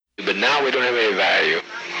Now we don't have any value.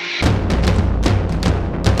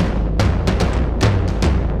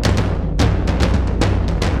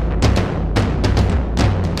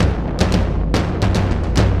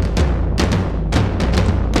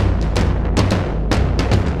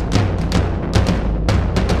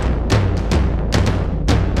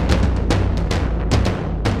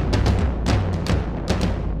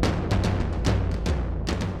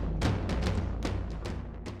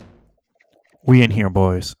 We in here,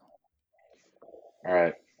 boys. All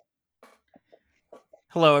right.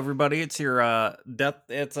 Hello, everybody. It's your death.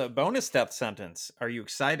 It's a bonus death sentence. Are you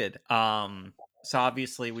excited? So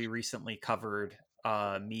obviously we recently covered.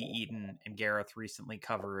 Me, Eden, and Gareth recently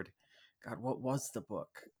covered. God, what was the book?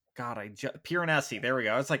 God, Piranesi. There we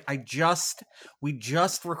go. It's like we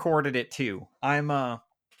just recorded it too. I'm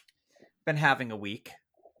been having a week.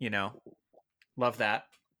 Love that.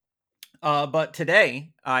 But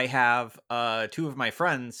today I have two of my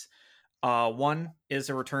friends. One is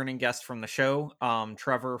a returning guest from the show,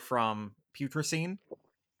 Trevor from Putrescine.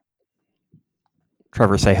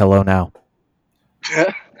 Trevor, say hello now.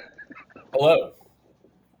 Hello.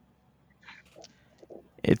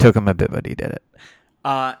 It took him a bit, but he did it.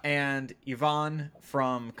 And Yvonne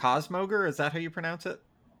from Cosmoger. Is that how you pronounce it?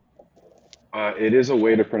 It is a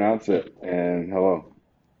way to pronounce it. And hello.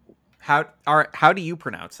 How do you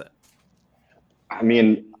pronounce it? I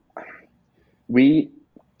mean, we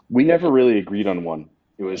never really agreed on one.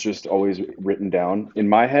 It was just always written down. In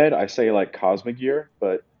my head, I say like Cosmic Year,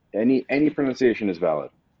 but any pronunciation is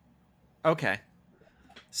valid. Okay.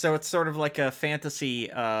 So it's sort of like a fantasy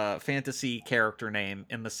character name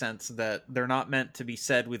in the sense that they're not meant to be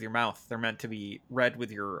said with your mouth. They're meant to be read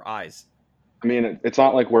with your eyes. I mean, it's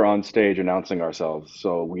not like we're on stage announcing ourselves,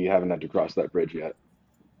 so we haven't had to cross that bridge yet.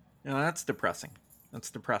 No, that's depressing. That's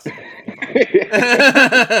depressing.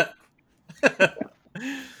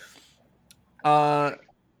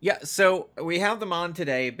 Yeah, so we have them on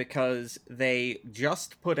today because they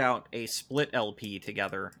just put out a split LP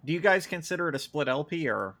together. Do you guys consider it a split LP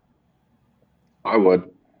or? I would.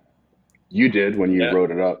 You did when you wrote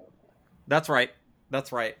it up. That's right.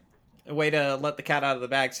 A way to let the cat out of the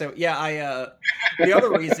bag. So yeah, the other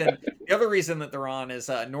reason that they're on is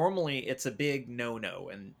normally it's a big no-no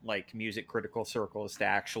in like music critical circles to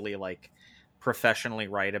actually like professionally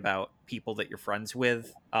write about people that you're friends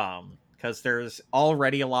with. Because there's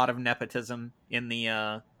already a lot of nepotism in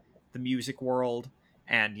the music world,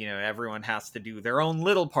 and everyone has to do their own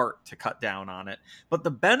little part to cut down on it. But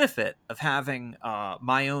the benefit of having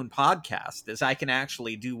my own podcast is I can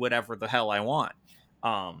actually do whatever the hell I want.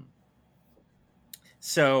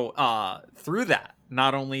 So through that,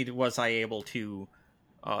 not only was I able to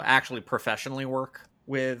actually professionally work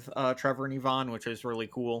with Trevor and Yvonne, which is really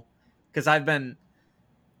cool, because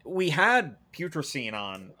we had Putrescine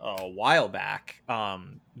on a while back,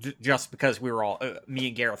 just because we were all, me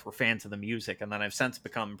and Gareth were fans of the music, and then I've since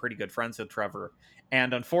become pretty good friends with Trevor.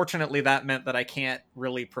 And unfortunately, that meant that I can't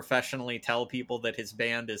really professionally tell people that his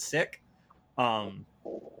band is sick,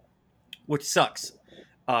 which sucks,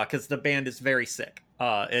 because the band is very sick.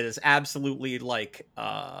 It is absolutely like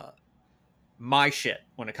my shit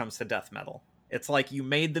when it comes to death metal. It's like you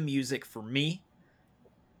made the music for me.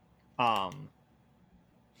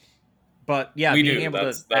 But yeah, we do.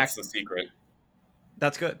 That's the secret.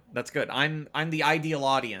 That's good. I'm the ideal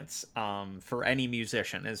audience for any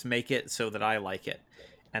musician, is make it so that I like it,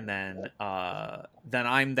 and then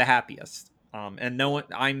I'm the happiest. And no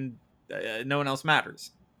one else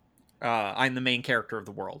matters. I'm the main character of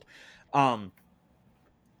the world.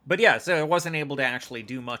 But yeah, so I wasn't able to actually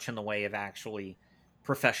do much in the way of actually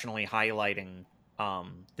professionally highlighting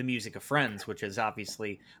the music of friends, which is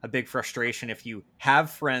obviously a big frustration if you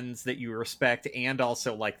have friends that you respect and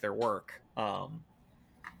also like their work.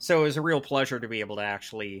 So it was a real pleasure to be able to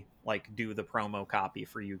actually like do the promo copy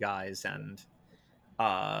for you guys and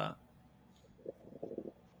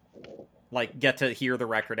like get to hear the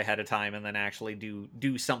record ahead of time and then actually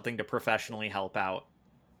do something to professionally help out.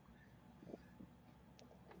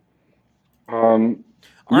 All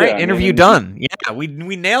right, interview done. Yeah, we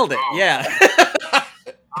nailed it. Yeah.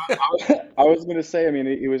 I was going to say, I mean,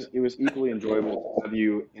 it was equally enjoyable to have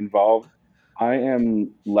you involved. I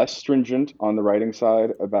am less stringent on the writing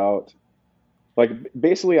side about, like,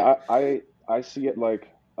 basically, I see it like,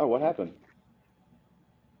 oh, what happened?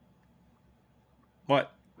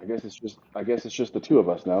 What? I guess it's just the two of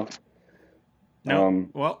us now. No.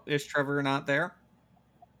 Well, is Trevor not there?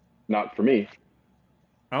 Not for me.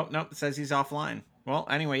 Oh no, it says he's offline. Well,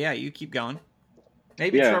 anyway, yeah, you keep going.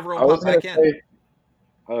 Maybe Trevor will pop back in.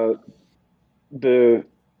 The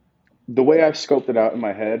way I've scoped it out in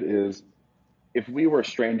my head is if we were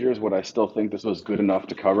strangers, would I still think this was good enough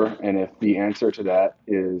to cover? And if the answer to that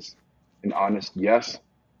is an honest yes,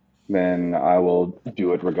 then I will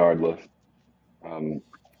do it regardless,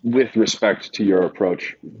 with respect to your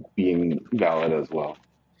approach being valid as well.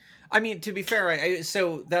 I mean, to be fair,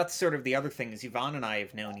 so that's sort of the other thing is Yvonne and I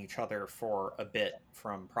have known each other for a bit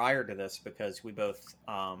from prior to this because we both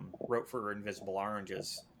wrote for Invisible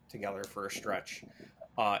Oranges together for a stretch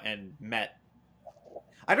and met.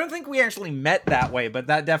 I don't think we actually met that way, but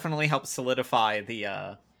that definitely helped solidify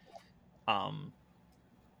the.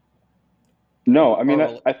 No, I mean,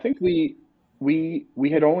 I think we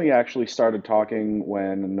had only actually started talking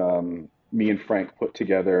when me and Frank put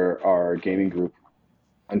together our gaming group.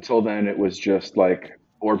 Until then, it was just like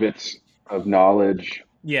orbits of knowledge.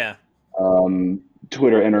 Yeah.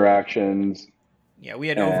 Twitter interactions. Yeah, we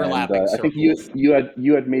had overlapping circles. I think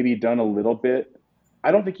you had maybe done a little bit.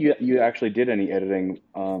 I don't think you actually did any editing.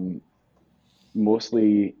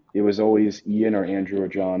 Mostly, it was always Ian or Andrew or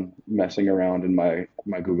John messing around in my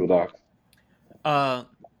Google Docs.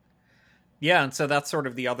 Yeah, and so that's sort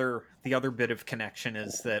of the other bit of connection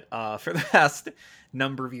is that for the past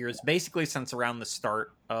number of years, basically since around the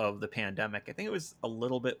start of the pandemic, I think it was a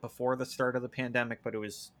little bit before the start of the pandemic, but it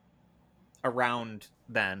was around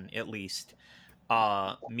then at least.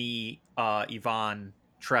 Me, Yvonne,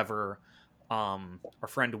 Trevor, our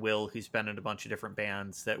friend Will, who's been in a bunch of different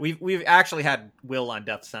bands that we've actually had Will on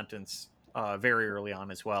Death Sentence very early on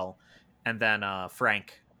as well, and then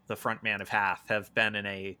Frank, the front man of Hath, have been in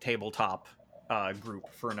a tabletop group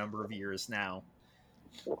for a number of years now.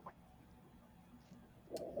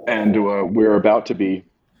 And we're about to be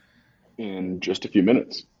in just a few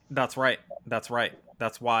minutes. That's right. That's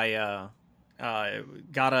why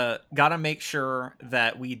gotta make sure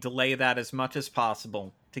that we delay that as much as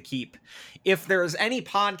possible to keep. If there's any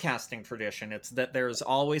podcasting tradition, it's that there's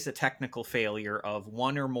always a technical failure of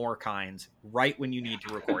one or more kinds right when you need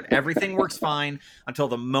to record. Everything works fine until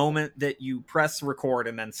the moment that you press record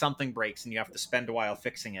and then something breaks and you have to spend a while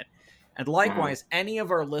fixing it. And likewise, any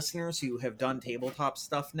of our listeners who have done tabletop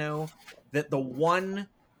stuff know that the one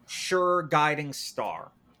sure guiding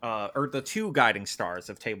star, or the two guiding stars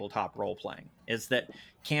of tabletop role-playing, is that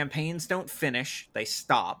campaigns don't finish, they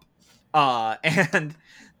stop. And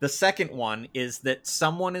the second one is that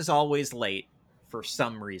someone is always late for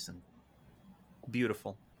some reason.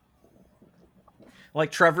 Beautiful.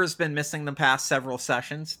 Like Trevor's been missing the past several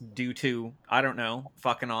sessions due to, I don't know,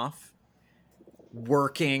 fucking off.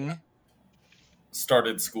 Working.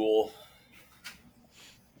 Started school.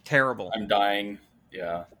 Terrible. I'm dying.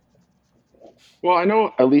 Yeah. Well, I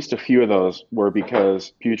know at least a few of those were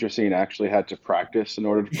because Future Scene actually had to practice in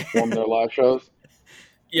order to perform their live shows.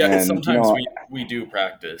 Yeah, and, sometimes we do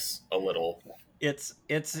practice a little. It's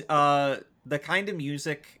the kind of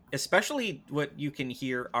music, especially what you can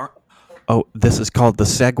hear. Oh, this is called the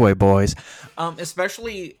Segway Boys.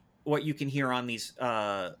 Especially what you can hear on these.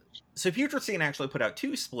 So Future Scene actually put out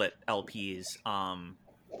 2 split LPs,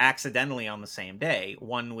 accidentally on the same day.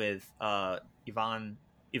 One with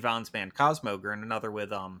Yvonne's band Cosmoger, and another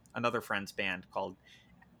with another friend's band called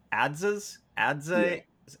Adzes. Yeah.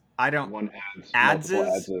 I don't. One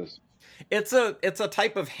Adzes. It's a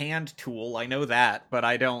type of hand tool. I know that, but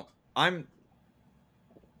I don't. I'm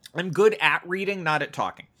good at reading, not at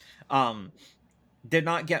talking. Did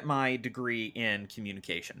not get my degree in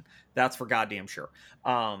communication. That's for goddamn sure.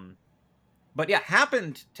 But yeah,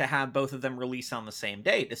 happened to have both of them release on the same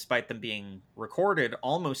day, despite them being recorded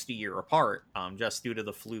almost a year apart, just due to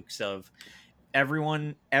the flukes of every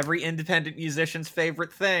independent musician's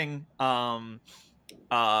favorite thing,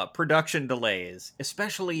 production delays,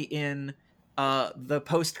 especially in the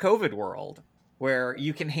post-COVID world, where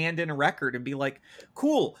you can hand in a record and be like,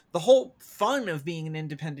 cool, the whole fun of being an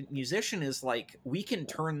independent musician is like, we can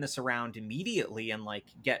turn this around immediately and like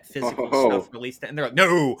get physical stuff released. And they're like,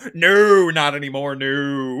 no, not anymore,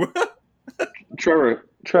 no.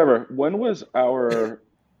 Trevor, when was our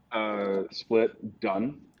split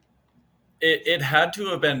done? It had to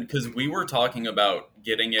have been, because we were talking about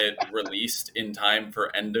getting it released in time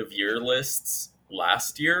for end of year lists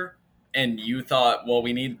last year. And you thought, well,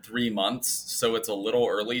 we need 3 months, so it's a little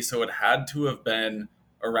early. So it had to have been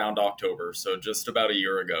around October. So just about a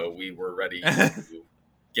year ago, we were ready to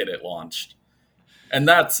get it launched. And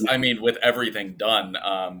that's, I mean, with everything done,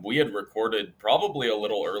 we had recorded probably a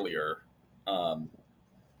little earlier and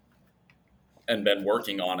been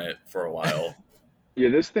working on it for a while. Yeah,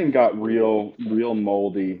 this thing got real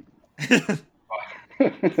moldy.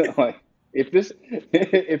 Like, if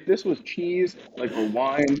this was cheese, like, or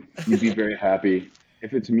wine, you'd be very happy.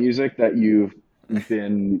 If it's music that you've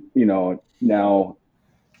been, now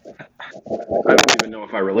I don't even know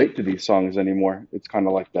if I relate to these songs anymore. It's kind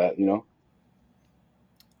of like that, you know?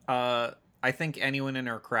 I think anyone in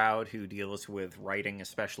our crowd who deals with writing,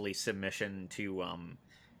 especially submission to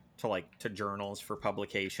journals for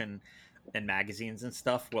publication and magazines and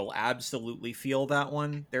stuff, will absolutely feel that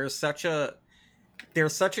one. There's such an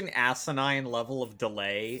asinine level of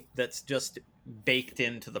delay that's just baked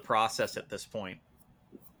into the process at this point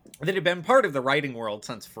that had been part of the writing world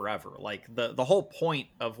since forever. Like the whole point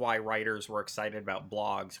of why writers were excited about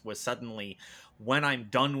blogs was suddenly when I'm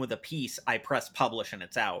done with a piece, I press publish and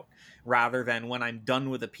it's out, rather than when I'm done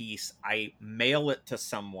with a piece, I mail it to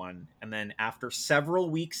someone, and then after several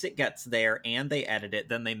weeks it gets there and they edit it,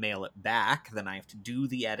 then they mail it back, then I have to do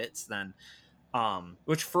the edits, then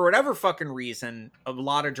which for whatever fucking reason a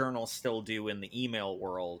lot of journals still do in the email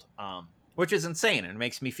world, which is insane, and it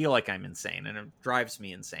makes me feel like I'm insane, and it drives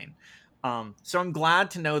me insane. So I'm glad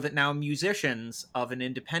to know that now musicians of an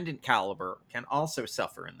independent caliber can also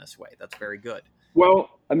suffer in this way. That's very good.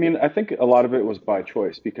 Well, I mean, I think a lot of it was by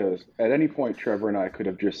choice because at any point, Trevor and I could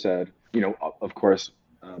have just said, you know, of course,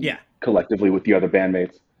 Yeah, collectively with the other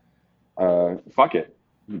bandmates, fuck it,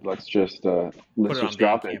 put let's it on just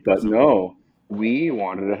drop it. Bandcamp or But something. no, we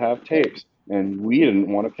wanted to have tapes, and we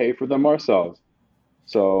didn't want to pay for them ourselves.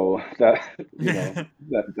 So that you know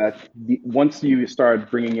once you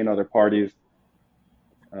start bringing in other parties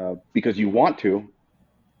because you want to,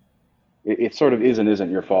 it sort of is and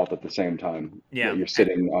isn't your fault at the same time that Yeah, you're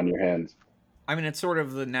sitting on your hands. I mean, it's sort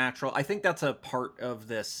of the natural. I think that's a part of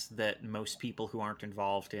this that most people who aren't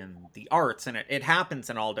involved in the arts, and it happens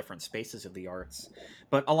in all different spaces of the arts,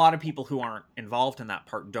 but a lot of people who aren't involved in that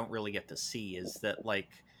part don't really get to see is that, like,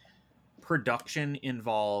 production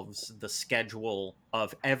involves the schedule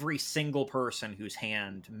of every single person whose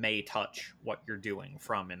hand may touch what you're doing,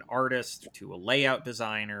 from an artist to a layout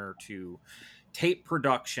designer to tape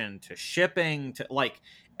production to shipping to, like,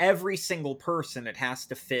 every single person. It has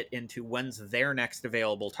to fit into when's their next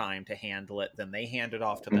available time to handle it, then they hand it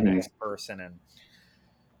off to the Hmm. next person. And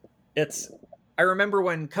it's I remember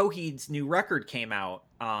when Coheed's new record came out,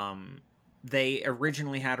 they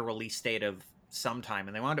originally had a release date of sometime,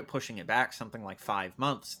 and they wound up pushing it back something like 5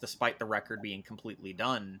 months, despite the record being completely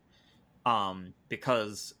done,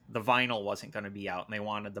 because the vinyl wasn't going to be out, and they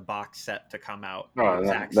wanted the box set to come out the Oh,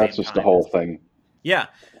 exact that's same just the time whole as. thing. Yeah,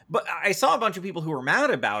 but I saw a bunch of people who were mad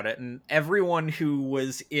about it, and everyone who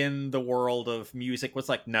was in the world of music was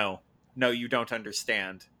like, "No, no, you don't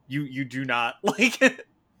understand. You do not like it."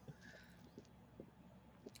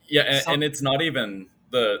 Yeah, Some and it's not even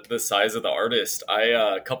the size of the artist. I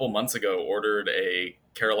a couple months ago ordered a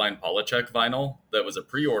Caroline Polachek vinyl that was a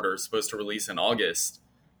pre-order supposed to release in August,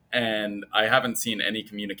 and I haven't seen any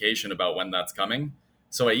communication about when that's coming.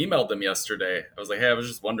 So I emailed them yesterday. I was like, "Hey, I was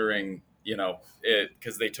just wondering, you know, it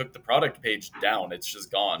because they took the product page down. It's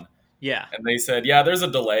just gone." Yeah, And they said, "Yeah, there's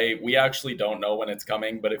a delay. We actually don't know when it's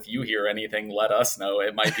coming, but if you hear anything, let us know.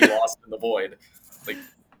 It might be lost in the void." Like,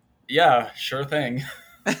 yeah, sure thing.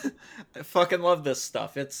 I fucking love this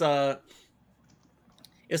stuff. It's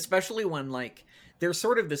especially when, like, there's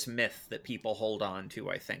sort of this myth that people hold on to.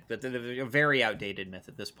 I think that a very outdated myth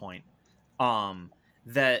at this point. Um,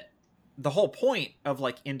 that the whole point of,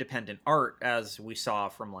 like, independent art, as we saw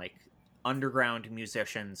from, like, underground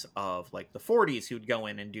musicians of, like, the 40s who'd go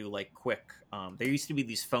in and do, like, quick. There used to be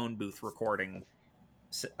these phone booth recording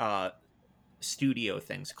uh studio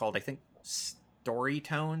things called, I think, story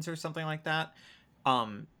tones or something like that.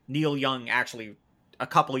 Neil Young actually a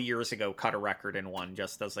couple of years ago cut a record in one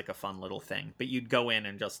just as, like, a fun little thing, but you'd go in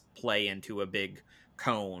and just play into a big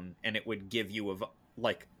cone and it would give you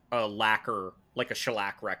like a lacquer, like a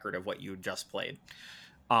shellac record of what you had just played.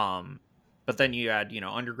 um but then you had,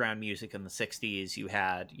 underground music in the 60s. You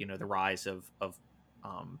had, the rise of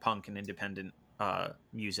punk and independent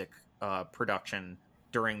music production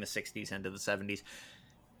during the 60s into the 70s.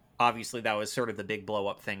 Obviously that was sort of the big blow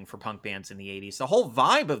up thing for punk bands in the 80s. The whole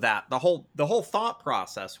vibe of that, the whole thought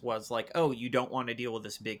process was like, oh, you don't want to deal with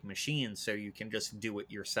this big machine, so you can just do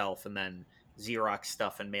it yourself and then Xerox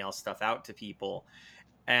stuff and mail stuff out to people.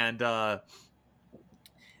 And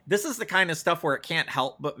this is the kind of stuff where it can't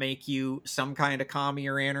help but make you some kind of commie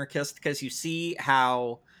or anarchist, because you see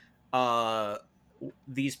how uh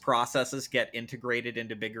these processes get integrated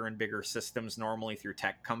into bigger and bigger systems, normally through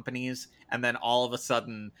tech companies, and then all of a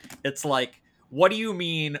sudden it's like, what do you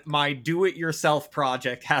mean my do-it-yourself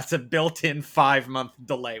project has a built-in 5-month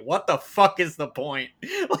delay? What the fuck is the point?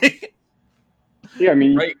 Like, Yeah, I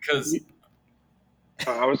mean, Right, because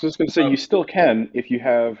I was just going to say you still can if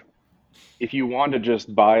you want to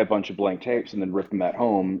just buy a bunch of blank tapes and then rip them at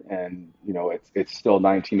home, and it's still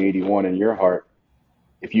 1981 in your heart.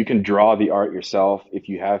 if you can draw the art yourself, if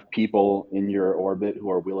you have people in your orbit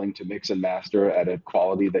who are willing to mix and master at a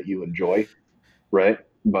quality that you enjoy, right?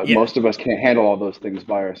 But Yeah. most of us can't handle all those things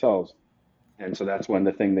by ourselves. And so that's when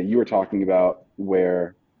the thing that you were talking about,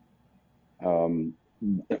 where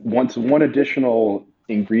once one additional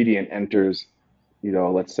ingredient enters,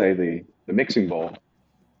 let's say the mixing bowl,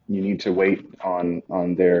 you need to wait on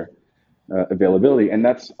their availability, and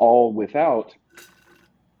that's all without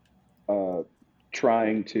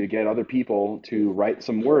trying to get other people to write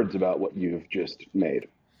some words about what you've just made.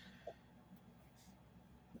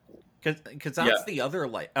 Because that's the other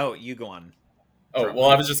oh, you go on. Oh, well,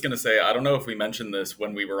 I was just going to say, I don't know if we mentioned this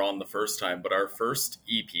when we were on the first time, but our first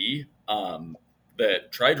EP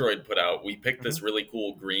that Tridroid put out, we picked this really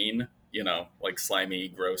cool green, like slimy,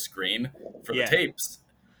 gross green for the tapes.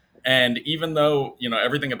 And even though,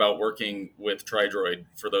 everything about working with Tridroid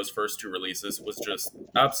for those first two releases was just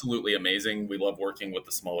absolutely amazing. We love working with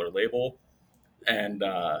the smaller label and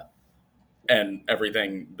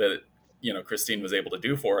everything that, Christine was able to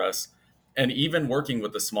do for us. And even working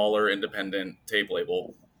with the smaller independent tape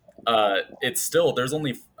label, it's still, there's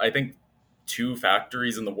only, I think, 2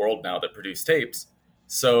 factories in the world now that produce tapes.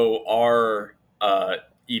 So our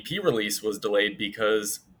EP release was delayed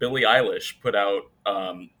because Billie Eilish put out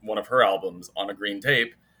one of her albums on a green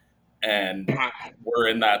tape, and we're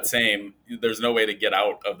in that same, there's no way to get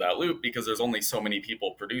out of that loop because there's only so many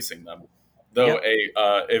people producing them. Though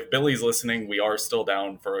if Billy's listening, we are still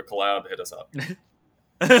down for a collab. Hit us up.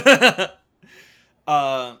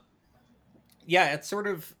 Yeah, it's sort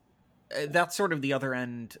of, that's sort of the other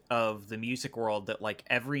end of the music world, that like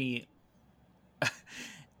every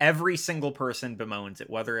single person bemoans it,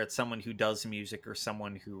 whether it's someone who does music or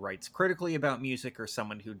someone who writes critically about music or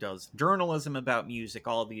someone who does journalism about music,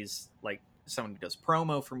 all these, like someone who does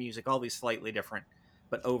promo for music, all these slightly different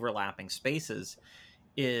but overlapping spaces,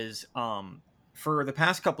 is for the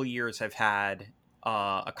past couple of years I've had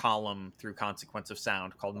a column through Consequence of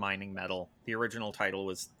Sound called Mining Metal. The original title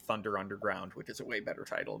was Thunder Underground, which is a way better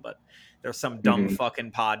title, but there's some dumb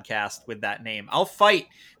fucking podcast with that name. I'll fight.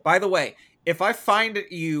 By the way, if I find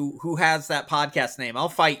you who has that podcast name, I'll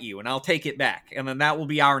fight you and I'll take it back, and then that will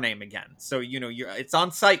be our name again. So it's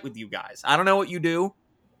on site with you guys. I don't know what you do,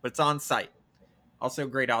 but it's on site. Also,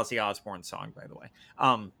 great Ozzy Osbourne song, by the way.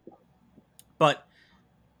 But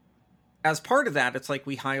as part of that, it's like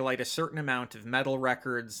we highlight a certain amount of metal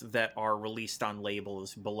records that are released on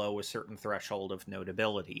labels below a certain threshold of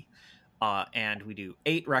notability. And we do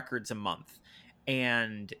 8 records a month.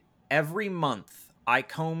 And every month, I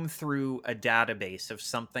comb through a database of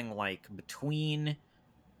something like between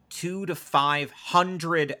 200 to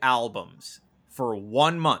 500 albums for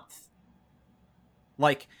 1 month.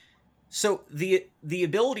 Like, so the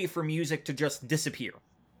ability for music to just disappear.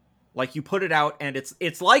 Like, you put it out and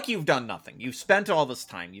it's like you've done nothing. You've spent all this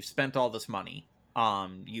time. You've spent all this money.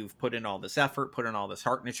 You've put in all this effort, put in all this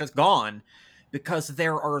heart, and it's just gone because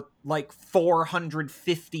there are like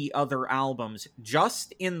 450 other albums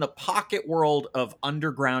just in the pocket world of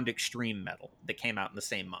underground extreme metal that came out in the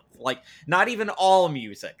same month. Like, not even all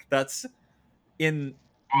music. That's in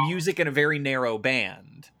music in a very narrow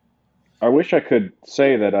band. I wish I could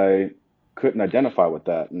say that I couldn't identify with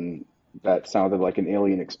that, and that sounded like an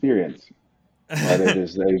alien experience. But it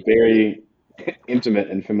is a very intimate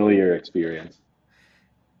and familiar experience.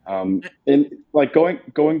 And like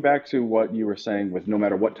going back to what you were saying, with no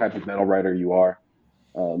matter what type of metal writer you are,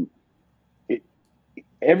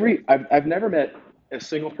 I've never met a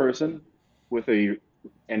single person with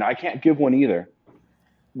and I can't give one either,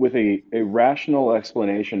 with a rational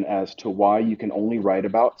explanation as to why you can only write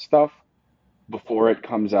about stuff before it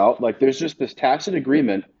comes out. Like, there's just this tacit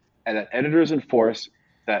agreement, and that editors enforce,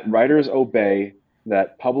 that writers obey,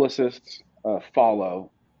 that publicists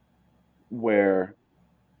follow, where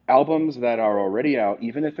albums that are already out,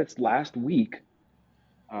 even if it's last week,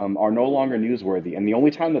 are no longer newsworthy. And the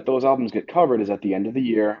only time that those albums get covered is at the end of the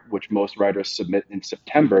year, which most writers submit in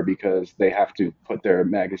September because they have to put their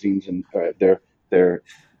magazines in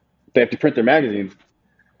they have to print their magazines.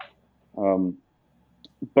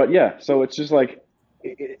 But yeah, so it's just like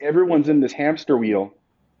everyone's in this hamster wheel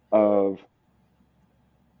of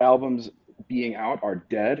albums being out are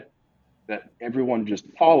dead that everyone just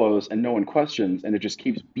follows and no one questions, and it just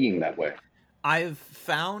keeps being that way. I've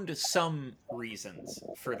found some reasons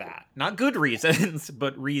for that. Not good reasons,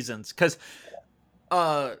 but reasons. Because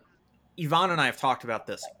Yvonne and I have talked about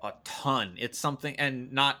this a ton. It's something,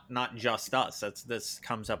 and not just us. This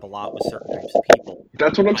comes up a lot with certain types of people.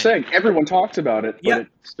 That's what I'm saying. Everyone talks about it, but it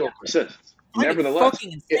still persists. Nevertheless,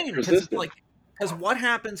 fucking insane, it persisted. Because what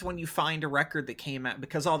happens when you find a record that came out?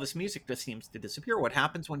 Because all this music just seems to disappear. What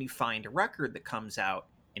happens when you find a record that comes out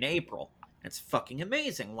in April? It's fucking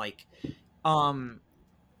amazing. Like, in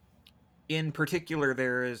particular,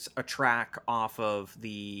 there's a track off of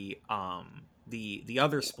the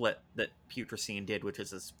other split that Putrescine did, which is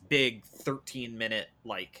this big 13-minute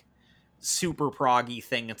like super proggy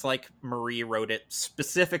thing. It's like Marie wrote it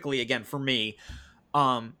specifically again for me.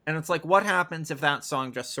 And it's like, what happens if that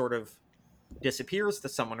song just sort of disappears to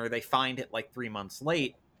someone, or they find it like 3 months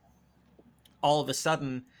late? All of a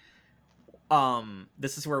sudden,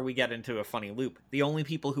 this is where we get into a funny loop. The only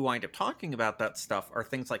people who wind up talking about that stuff are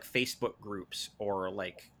things like Facebook groups or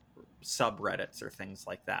like subreddits or things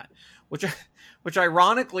like that, which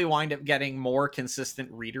ironically wind up getting more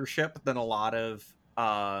consistent readership than a lot of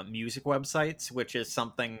music websites, which is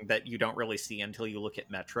something that you don't really see until you look at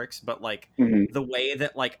metrics. But like the way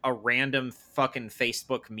that like a random fucking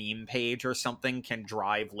Facebook meme page or something can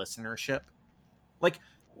drive listenership, like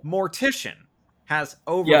Mortician has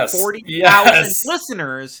over 40,000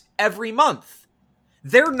 listeners every month.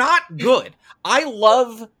 They're not good. I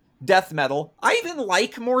love death metal. I even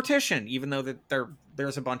like Mortician, even though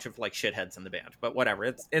there's a bunch of like shitheads in the band. But whatever,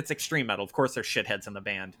 it's extreme metal. Of course, there's shitheads in the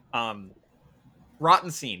band.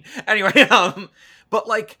 Rotten Scene. Anyway, but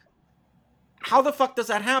like, how the fuck does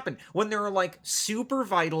that happen when there are like super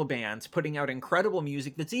vital bands putting out incredible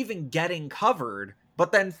music that's even getting covered,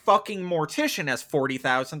 but then fucking Mortician has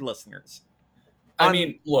 40,000 listeners? I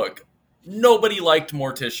mean, look, nobody liked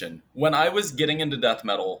Mortician. When I was getting into death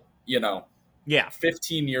metal,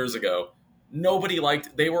 15 years ago, nobody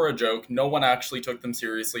liked, they were a joke. No one actually took them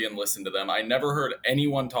seriously and listened to them. I never heard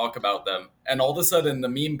anyone talk about them. And all of a sudden, the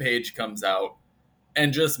meme page comes out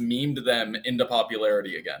and just memed them into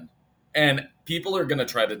popularity again. And people are going to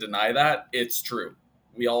try to deny that. It's true.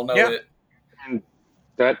 We all know it. And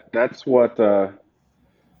that's what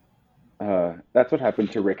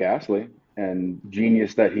happened to Rick Astley. And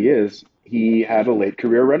genius that he is, he had a late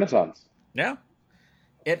career renaissance. Yeah.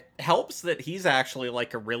 It helps that he's actually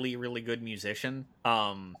like a really, really good musician.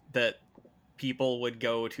 That people would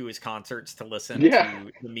go to his concerts to listen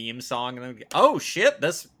to the meme song, and then go, oh shit,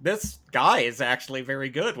 this guy is actually very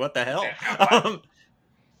good. What the hell?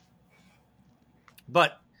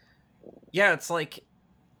 But yeah, it's like,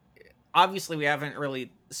 obviously we haven't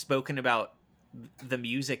really spoken about the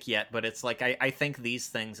music yet, but it's like I think these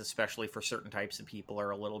things, especially for certain types of people,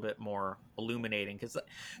 are a little bit more illuminating. Because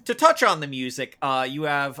to touch on the music, you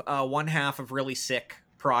have one half of really sick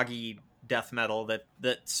proggy death metal that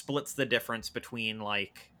splits the difference between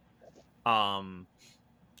like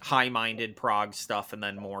high-minded prog stuff and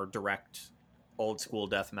then more direct old school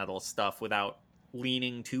death metal stuff without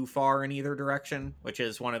leaning too far in either direction, which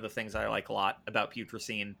is one of the things I like a lot about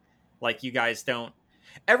Putrescine. Like, you guys don't,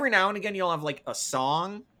 every now and again you'll have like a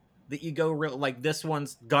song that you go real, like, this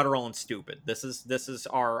one's guttural and stupid, this is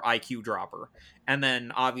our IQ dropper, and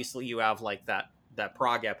then obviously you have like that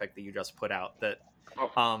prog epic that you just put out that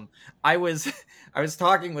I was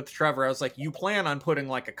talking with Trevor. I was like, you plan on putting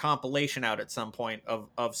like a compilation out at some point of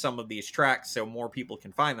some of these tracks so more people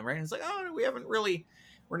can find them, right? And he's like, oh, we're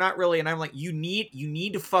not really. And I'm like, you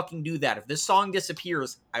need to fucking do that. If this song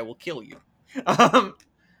disappears, I will kill you.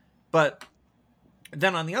 But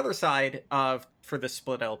then on the other side for the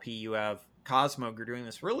split LP, you have Cosmogre doing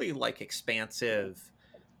this really like expansive,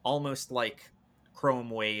 almost like Chrome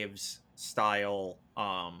Waves style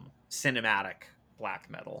cinematic black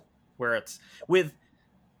metal, where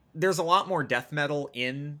there's a lot more death metal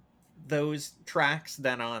in those tracks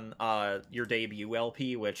than on your debut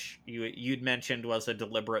LP, which you'd mentioned was a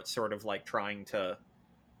deliberate sort of like trying to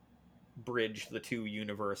bridge the two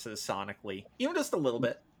universes sonically, even just a little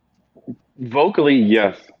bit. Vocally,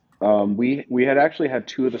 yes. We had actually had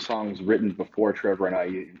two of the songs written before Trevor and I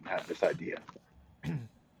even had this idea.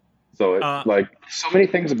 So like, so many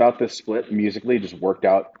things about this split musically just worked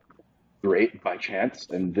out great by chance,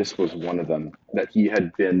 and this was one of them that he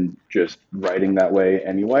had been just writing that way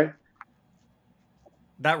anyway.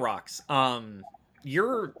 That rocks.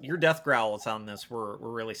 Your death growls on this were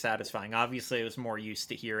really satisfying. Obviously, I was more used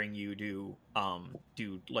to hearing you do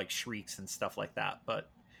like shrieks and stuff like that, but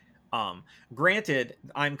granted,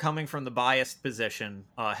 I'm coming from the biased position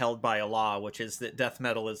held by Allah, which is that death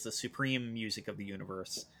metal is the supreme music of the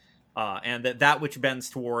universe, and that which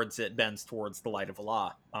bends towards the light of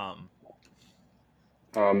Allah.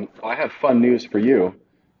 I have fun news for you,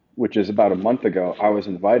 which is about a month ago, I was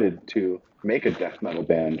invited to make a death metal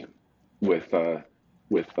band with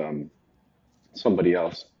somebody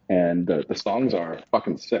else, and the songs are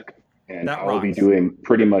fucking sick. And I will be doing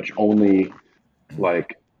pretty much only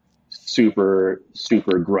like super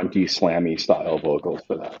super grunty slammy style vocals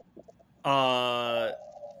for that.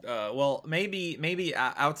 Well, maybe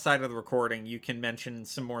outside of the recording, you can mention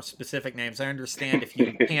some more specific names. I understand if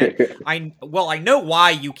you can't. I know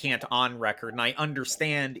why you can't on record, and I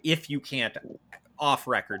understand if you can't off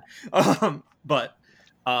record. But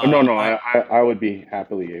No, no, I I would be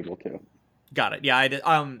happily able to. got it. Yeah, I did.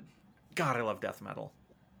 God, I love death metal.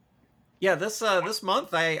 Yeah, this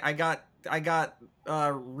month I got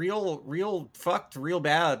real fucked real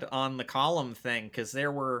bad on the column thing because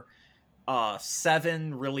there were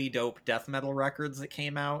 7 really dope death metal records that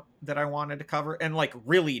came out that I wanted to cover, and like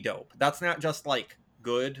really dope. That's not just like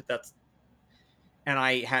good. And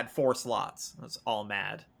I had 4 slots. I was all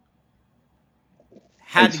mad.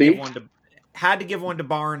 Had And to see, give one to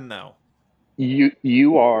Barn though.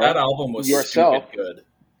 you are That album was yourself. stupid good.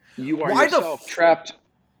 You are Why yourself trapped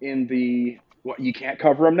in the what? You can't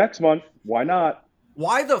cover them next month. Why not?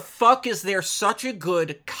 Why the fuck is there such a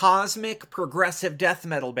good cosmic progressive death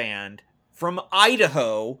metal band from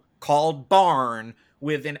Idaho called Barn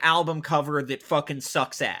with an album cover that fucking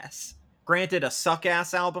sucks ass? Granted, a suck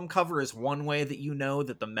ass album cover is one way that you know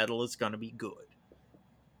that the metal is gonna be good.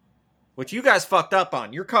 Which you guys fucked up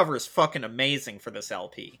on. Your cover is fucking amazing for this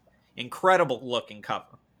LP. Incredible looking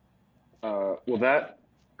cover. Well, that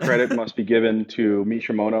credit must be given to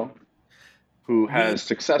Mishimono, who has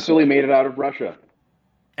successfully made it out of Russia.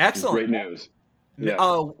 Excellent. Great news.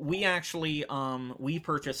 Yeah. We actually we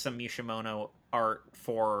purchased some Mishimono art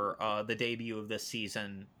for the debut of this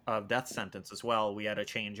season of Death Sentence as well. We had a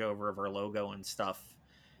changeover of our logo and stuff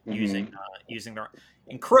using their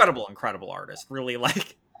incredible artist. Really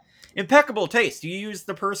like impeccable taste. You use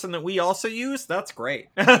the person that we also use. That's great.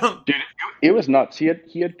 Dude, it was nuts. He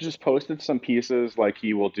had just posted some pieces like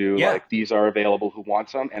he will do like these are available, who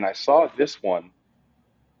wants them, and I saw this one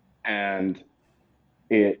and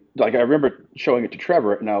it like I remember showing it to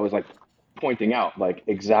Trevor and I was like pointing out like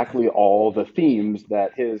exactly all the themes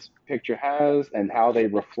that his picture has and how they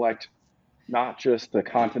reflect not just the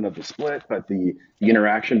content of the split but the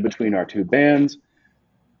interaction between our two bands.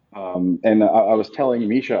 And I was telling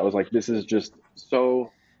Misha, I was like, this is just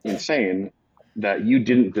so insane that you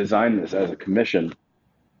didn't design this as a commission.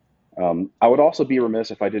 I would also be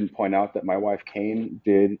remiss if I didn't point out that my wife Kane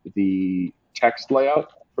did the text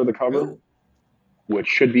layout for the cover. Ooh. Which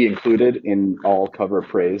should be included in all cover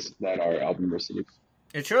praise that our album receives.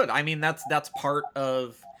 It should. I mean, that's part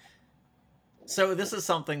of. So this is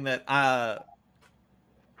something that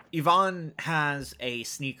Yvonne has a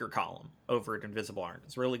sneaker column over at Invisible Art.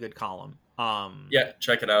 It's a really good column. Yeah,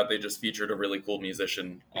 check it out. They just featured a really cool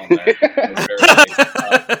musician on there.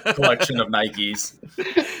 Very, collection of Nikes.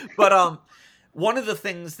 But one of the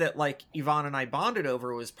things that like Yvonne and I bonded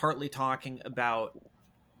over was partly talking about.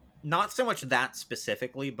 Not so much that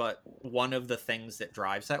specifically, but one of the things that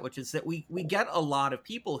drives that, which is that we get a lot of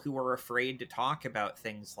people who are afraid to talk about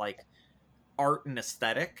things like art and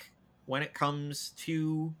aesthetic when it comes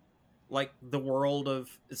to like the world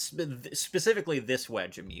of specifically this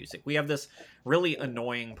wedge of music. We have this really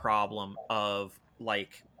annoying problem of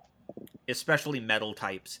like, especially metal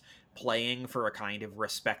types playing for a kind of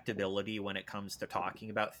respectability when it comes to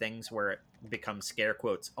talking about things where it becomes scare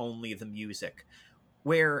quotes only the music.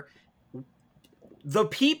 Where the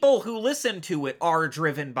people who listen to it are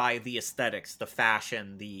driven by the aesthetics, the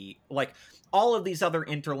fashion, the like all of these other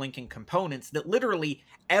interlinking components that literally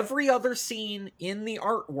every other scene in the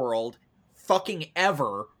art world fucking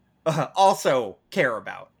ever also care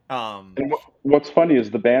about. And what's funny is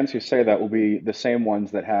the bands who say that will be the same ones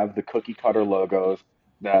that have the cookie cutter logos,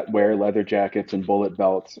 that wear leather jackets and bullet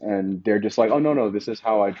belts, and they're just like, oh no, this is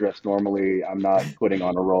how I dress normally. I'm not putting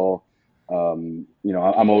on a role. I'm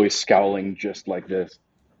always scowling just like this.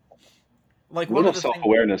 Like a little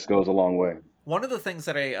self-awareness goes a long way. One of the things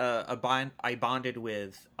that I bonded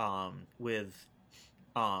with it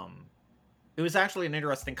was actually an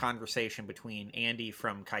interesting conversation between Andy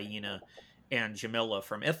from Kaina and Jamila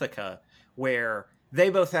from Ithaca, where they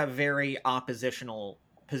both have very oppositional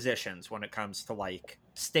positions when it comes to like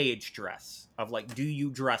stage dress of like, do you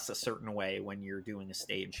dress a certain way when you're doing a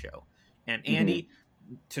stage show? And Andy,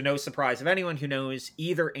 to no surprise of anyone who knows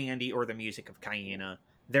either Andy or the music of Kaina,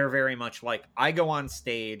 they're very much like, I go on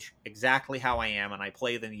stage exactly how I am and I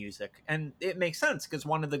play the music. And it makes sense because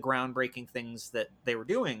one of the groundbreaking things that they were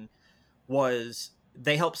doing was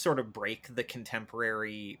they helped sort of break the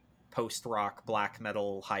contemporary post-rock black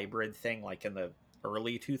metal hybrid thing like in the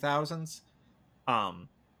early 2000s. And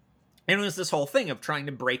it was this whole thing of trying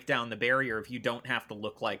to break down the barrier of you don't have to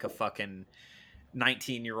look like a fucking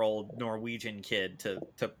 19-year-old Norwegian kid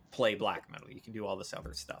to play black metal. You can do all this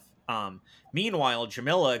other stuff. Meanwhile,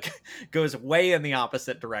 Jamila goes way in the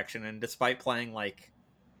opposite direction, and despite playing like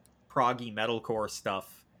proggy metalcore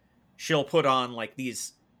stuff, she'll put on like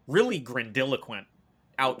these really grandiloquent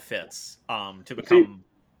outfits to become.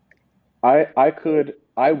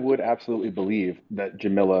 I would absolutely believe that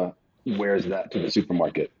Jamila wears that to the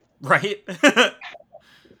supermarket. Right.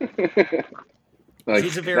 Like,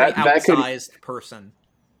 she's a very outsized person.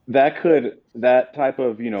 That type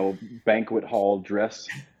of, banquet hall dress.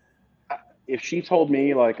 If she told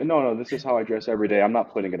me like, no, this is how I dress every day, I'm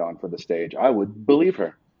not putting it on for the stage, I would believe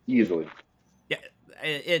her easily. Yeah,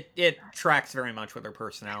 it tracks very much with her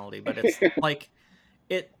personality, but it's like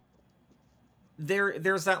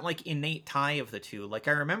there's that like innate tie of the two. Like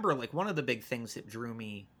I remember like one of the big things that drew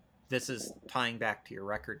me, this is tying back to your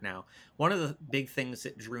record now, one of the big things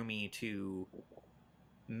that drew me to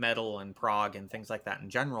metal and prog and things like that in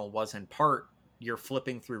general was in part you're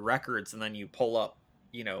flipping through records and then you pull up,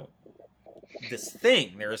 this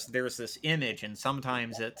thing. There's this image, and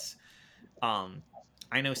sometimes it's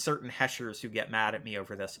I know certain heshers who get mad at me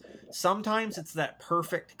over this. Sometimes it's that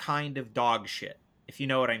perfect kind of dog shit, if you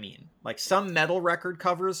know what I mean. Like some metal record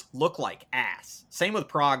covers look like ass. Same with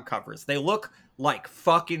prog covers. They look like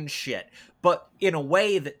fucking shit, but in a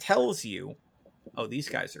way that tells you, oh, these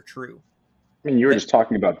guys are true. I mean, you were just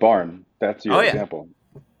talking about Barn. That's your example.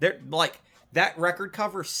 They're like, that record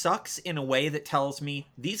cover sucks in a way that tells me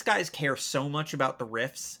these guys care so much about the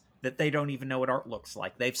riffs that they don't even know what art looks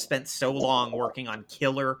like. They've spent so long working on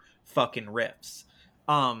killer fucking riffs.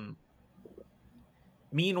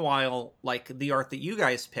 Meanwhile, like the art that you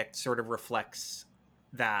guys picked sort of reflects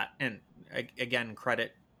that. And again,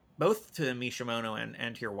 credit both to Mishimono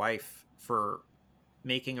and to your wife for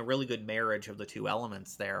making a really good marriage of the two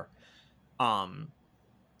elements there.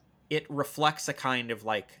 It reflects a kind of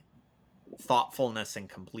like thoughtfulness and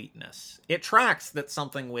completeness. It tracks that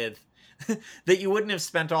something with that you wouldn't have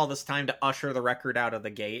spent all this time to usher the record out of the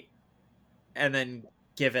gate and then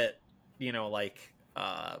give it, like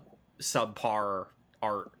subpar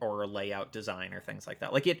art or layout design or things like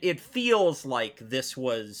that. Like it feels like this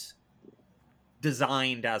was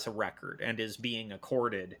designed as a record and is being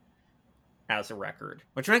accorded as a record,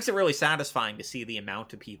 which makes it really satisfying to see the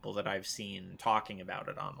amount of people that I've seen talking about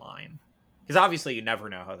it online. Because obviously you never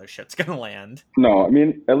know how this shit's going to land. No, I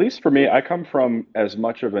mean, at least for me, I come from as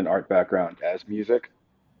much of an art background as music.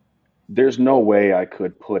 There's no way I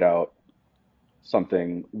could put out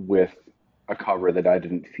something with a cover that I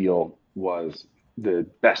didn't feel was the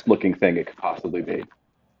best looking thing it could possibly be.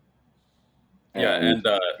 And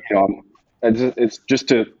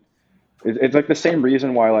it's like the same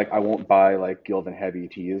reason why like I won't buy like Gildan Heavy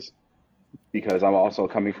tees, because I'm also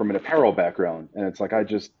coming from an apparel background, and it's like I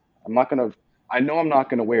know I'm not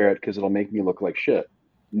gonna wear it because it'll make me look like shit.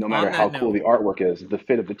 No matter how cool the artwork is, the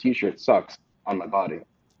fit of the t-shirt sucks on my body.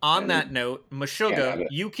 On that note, Meshuggah,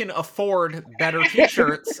 you can afford better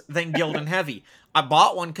t-shirts than Gildan Heavy. I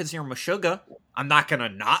bought one because you're Meshuggah. I'm not gonna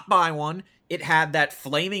not buy one. It had that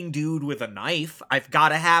flaming dude with a knife. I've got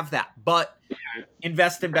to have that. But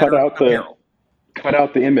invest in better apparel. Cut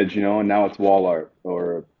out the image, and now it's wall art,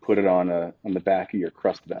 or put it on the back of your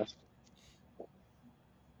crust vest.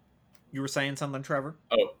 You were saying something, Trevor?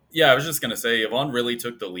 Oh, yeah, I was just going to say, Yvonne really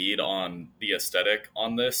took the lead on the aesthetic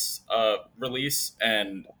on this release.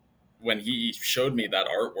 And when he showed me that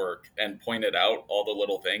artwork and pointed out all the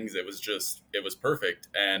little things, it was perfect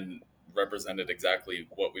and represented exactly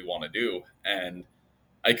what we want to do. And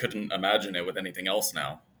I couldn't imagine it with anything else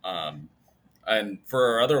now. And for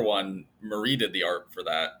our other one, Marie did the art for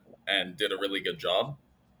that and did a really good job.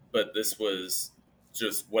 But this was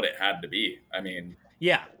just what it had to be. I mean...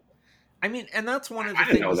 Yeah. I mean, and that's one of the things...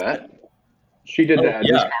 I didn't know that. that... She did that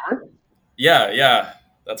this cover? Yeah.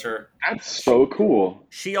 That's her. That's so cool.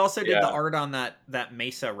 She also did the art on that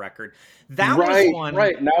Mesa record. That was one...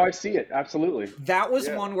 Right. Now I see it. Absolutely. That was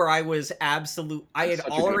one where I was I had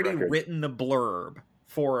already written the blurb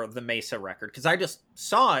for the Mesa record, because I just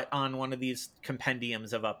saw it on one of these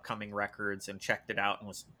compendiums of upcoming records and checked it out and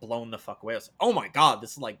was blown the fuck away. I was like, oh my god,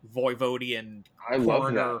 this is like Voivodian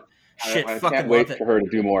corner shit. I can't wait for her to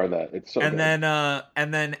do more of that. It's so and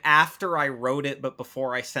good. then after I wrote it, but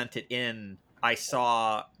before I sent it in, I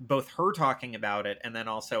saw both her talking about it and then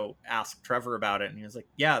also asked Trevor about it, and he was like,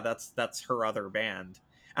 yeah, that's her other band.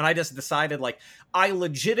 And I just decided, like, I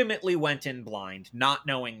legitimately went in blind, not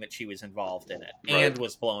knowing that she was involved in it, and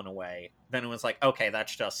was blown away. Then it was like, okay,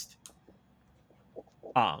 that's just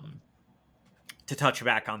to touch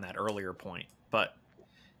back on that earlier point. But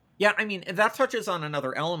yeah, I mean, that touches on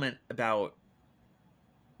another element about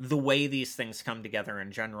the way these things come together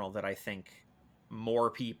in general that I think more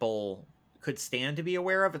people could stand to be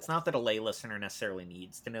aware of. It's not that a lay listener necessarily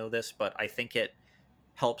needs to know this, but I think it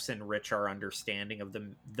helps enrich our understanding of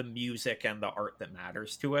the music and the art that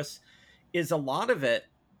matters to us. Is a lot of it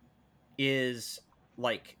is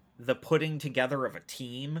like the putting together of a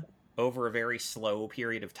team over a very slow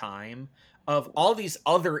period of time of all these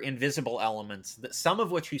other invisible elements, that some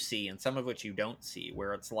of which you see and some of which you don't see,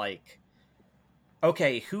 where it's like,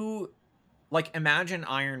 okay, who, like, imagine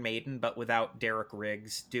Iron Maiden but without Derek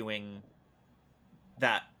Riggs doing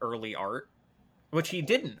that early art, which he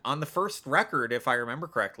didn't on the first record. If I remember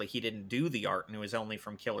correctly, he didn't do the art, and it was only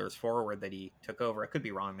from Killers Forward that he took over. I could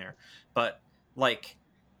be wrong there, but like,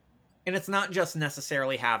 and it's not just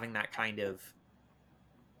necessarily having that kind of,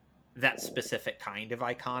 that specific kind of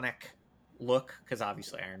iconic look, because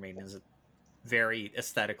obviously Iron Maiden is a very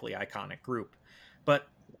aesthetically iconic group, but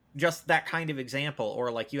just that kind of example.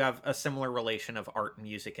 Or like, you have a similar relation of art and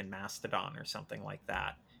music in Mastodon or something like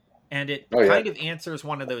that, and it kind of answers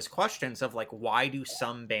one of those questions of like, why do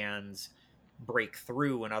some bands break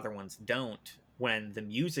through and other ones don't when the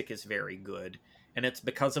music is very good? And it's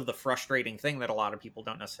because of the frustrating thing that a lot of people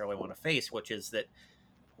don't necessarily want to face, which is that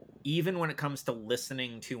even when it comes to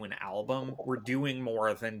listening to an album, we're doing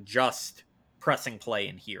more than just pressing play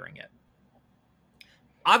and hearing it.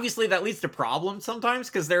 Obviously, that leads to problems sometimes,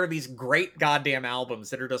 because there are these great goddamn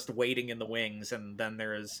albums that are just waiting in the wings, and then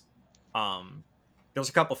there's a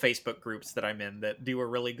couple Facebook groups that I'm in that do a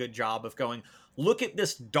really good job of going, look at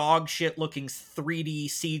this dog shit looking 3D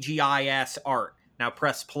CGI ass art. Now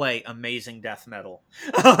press play, amazing death metal.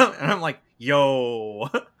 And I'm like, yo.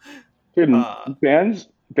 Dude,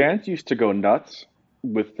 bands used to go nuts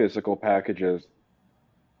with physical packages.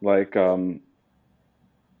 Like,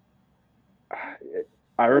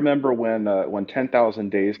 I remember when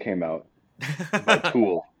 10,000 Days came out by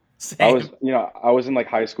Tool. Same. I was in like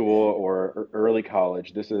high school or early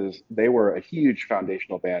college. They were a huge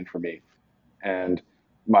foundational band for me. And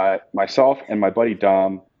myself and my buddy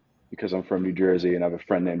Dom, because I'm from New Jersey and I have a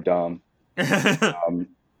friend named Dom,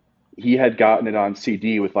 he had gotten it on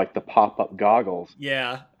CD with like the pop-up goggles.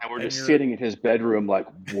 Yeah. And we're just sitting in his bedroom like,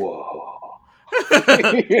 whoa.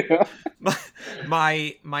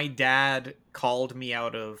 My dad called me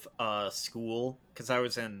out of school, because I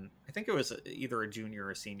was in, I think it was either a junior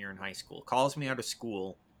or a senior in high school. Calls me out of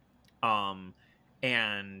school,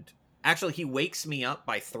 and actually he wakes me up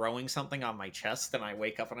by throwing something on my chest, and I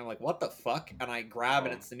wake up and I'm like, what the fuck? And I grab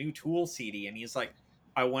it, it's the new Tool CD, and he's like,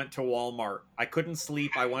 I went to Walmart. I couldn't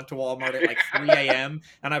sleep. I went to Walmart at like 3 a.m.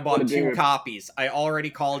 and I bought 2 copies. I already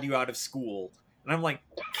called you out of school. And I'm like,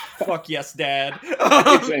 fuck yes, Dad.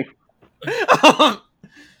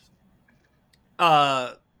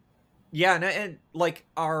 Yeah, and like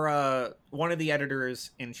our one of the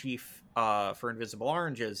editors in chief for Invisible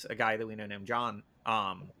Oranges, a guy that we know named John,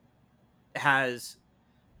 has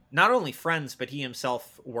not only friends, but he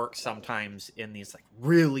himself works sometimes in these like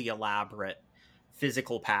really elaborate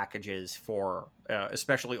physical packages for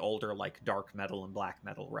especially older like dark metal and black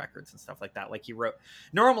metal records and stuff like that. Like, he wrote,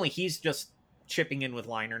 normally he's just chipping in with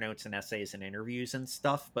liner notes and essays and interviews and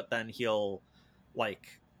stuff, but then he'll,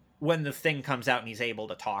 like, when the thing comes out and he's able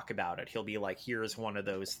to talk about it, he'll be like, here's one of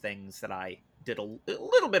those things that I did a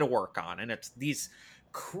little bit of work on. And it's these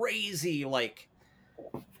crazy, like,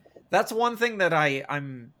 that's one thing that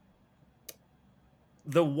I'm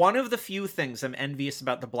the one of the few things I'm envious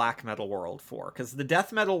about the black metal world for, because the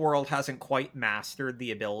death metal world hasn't quite mastered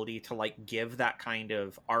the ability to like give that kind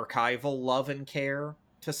of archival love and care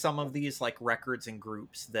to some of these like records and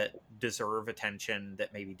groups that deserve attention,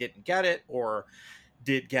 that maybe didn't get it, or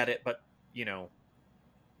did get it but, you know,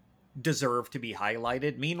 deserve to be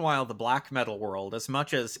highlighted. Meanwhile, the black metal world, as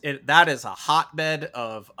much as that is a hotbed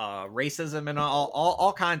of racism and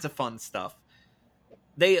all kinds of fun stuff,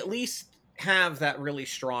 they at least have that really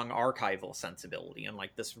strong archival sensibility and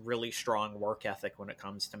like this really strong work ethic when it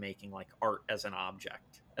comes to making like art as an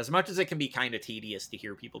object. As much as it can be kind of tedious to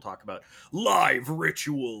hear people talk about live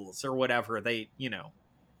rituals or whatever, they, you know.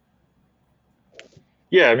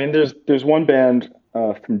 Yeah, I mean, there's one band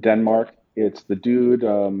from Denmark. It's the dude.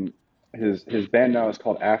 His band now is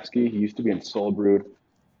called Afsky. He used to be in Soul Brood.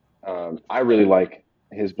 I really like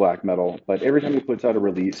his black metal, but every time he puts out a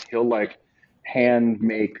release, he'll like hand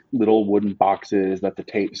make little wooden boxes that the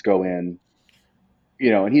tapes go in,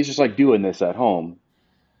 you know, and he's just like doing this at home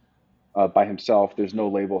by himself. There's no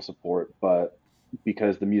label support, but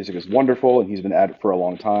because the music is wonderful and he's been at it for a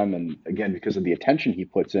long time, and again, because of the attention he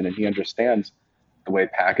puts in, and he understands the way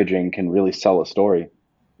packaging can really sell a story,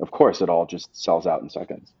 of course, it all just sells out in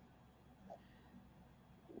seconds.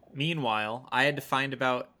 Meanwhile, I had to find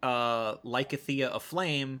about Lycothea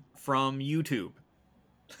Aflame from YouTube.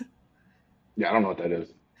 Yeah, I don't know what that is.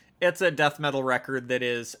 It's a death metal record that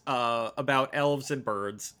is about elves and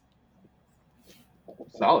birds.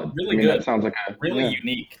 Solid. I Really mean, that good. sounds like a Really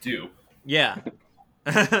unique too. Yeah.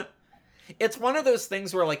 It's one of those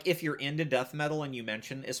things where, like, if you're into death metal and you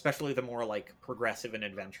mention, especially the more like progressive and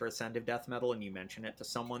adventurous end of death metal, and you mention it to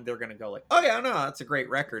someone, they're gonna go like, "Oh yeah, no, that's a great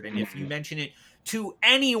record." And if you mention it to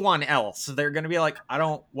anyone else, they're gonna be like, "I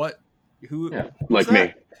don't what who Yeah, who's like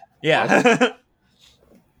that?" me. Yeah.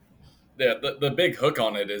 Yeah, the big hook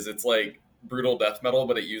on it is it's like brutal death metal,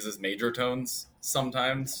 but it uses major tones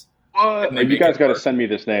sometimes, What? and Oh, they you make guys it got to work. send me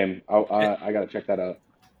this name. it, I got to check that out.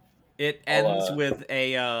 it I'll ends with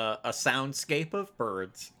a soundscape of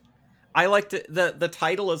birds. I like to the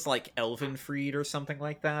title is like Elvenfried or something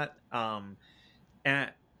like that.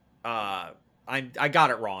 And I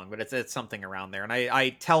got it wrong, but it's something around there. And I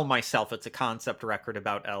tell myself it's a concept record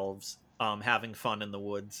about elves having fun in the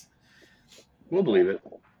woods. We'll believe it.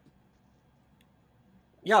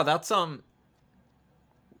 Yeah, that's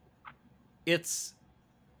it's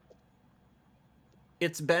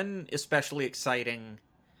it's been especially exciting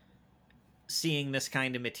seeing this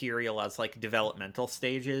kind of material as like developmental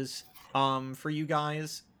stages for you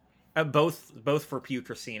guys. Both for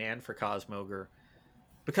Putrescine and for Cosmoger.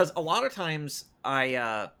 Because a lot of times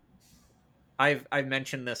I've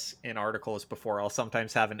mentioned this in articles before. I'll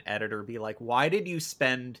sometimes have an editor be like, "Why did you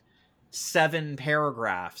spend 7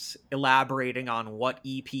 paragraphs elaborating on what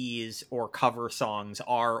EPs or cover songs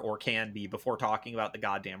are or can be before talking about the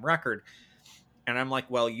goddamn record?" And I'm like,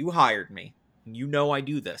 "Well, you hired me. You know I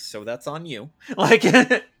do this, so that's on you. Like,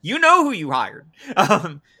 you know who you hired."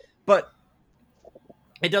 But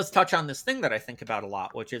it does touch on this thing that I think about a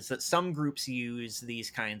lot, which is that some groups use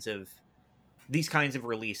these kinds of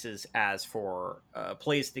releases as for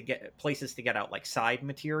places to get out like side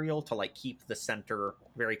material to like keep the center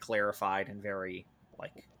very clarified and very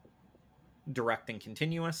like direct and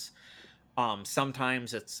continuous.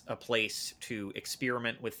 Sometimes it's a place to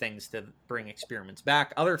experiment with things to bring experiments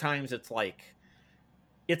back. Other times it's like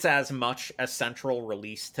it's as much a central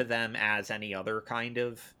release to them as any other kind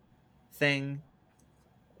of thing.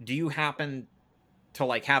 Do you happen to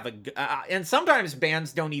like have and sometimes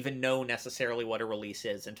bands don't even know necessarily what a release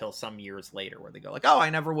is until some years later, where they go like, "Oh, I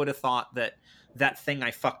never would have thought that that thing I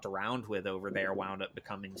fucked around with over there wound up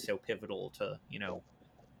becoming so pivotal to,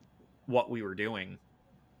 what we were doing."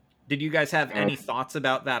 Did you guys have Uh, any thoughts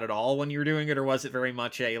about that at all when you were doing it, or was it very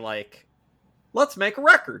much a like, let's make a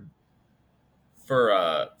record?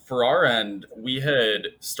 For our end, we had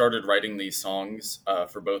started writing these songs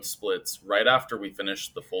for both splits right after we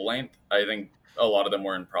finished the full length. I think a lot of them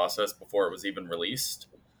were in process before it was even released,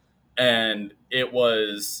 and it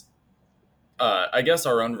was, I guess,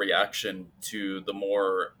 our own reaction to the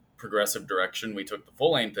more progressive direction we took the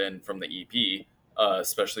full length in from the EP,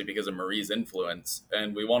 especially because of Marie's influence,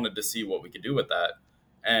 and we wanted to see what we could do with that.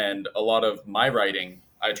 And a lot of my writing,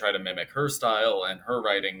 I try to mimic her style, and her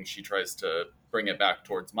writing, she tries to bring it back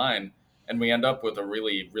towards mine, and we end up with a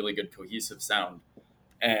really, really good cohesive sound.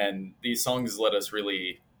 And these songs let us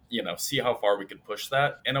really, see how far we could push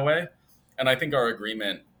that in a way. And I think our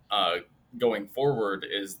agreement going forward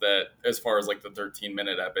is that as far as like the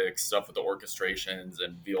 13-minute epic stuff with the orchestrations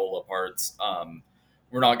and viola parts,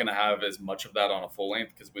 we're not going to have as much of that on a full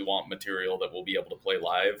length because we want material that we'll be able to play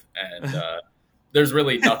live. And there's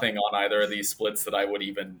really nothing on either of these splits that I would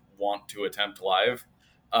even want to attempt live.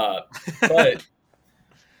 But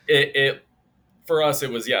it for us, it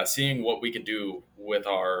was, yeah, seeing what we could do with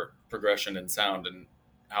our progression and sound and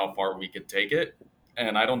how far we could take it.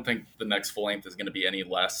 And I don't think the next full length is going to be any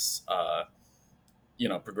less,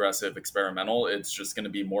 progressive experimental. It's just going to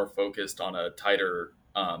be more focused on a tighter,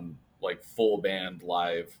 like full band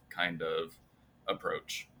live kind of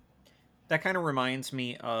approach. That kind of reminds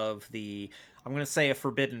me of I'm going to say a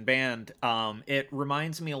forbidden band. It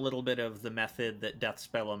reminds me a little bit of the method that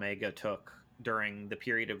Deathspell Omega took during the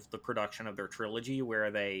period of the production of their trilogy, where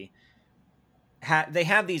they had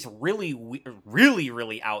these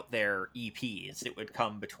really out there EPs that would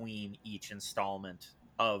come between each installment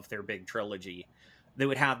of their big trilogy. They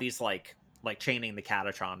would have these like Chaining the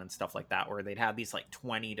Catachon and stuff like that, where they'd have these like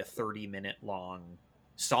 20 to 30 minute long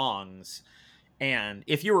songs. And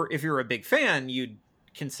if you're a big fan, you'd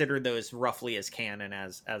consider those roughly as canon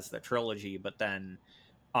as the trilogy. But then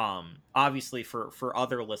obviously for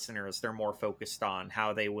other listeners, they're more focused on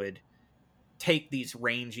how they would take these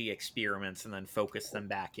rangy experiments and then focus them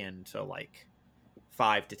back into like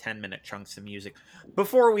 5 to 10 minute chunks of music.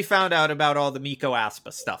 Before we found out about all the Miko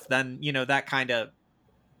Aspa stuff, then that kind of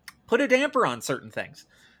put a damper on certain things.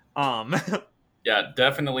 Yeah,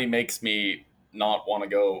 definitely makes me not want to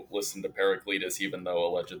go listen to Pericletus, even though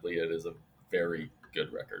allegedly it is a very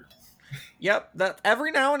good record. Yep, that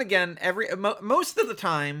every now and again, most of the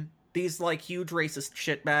time, these like huge racist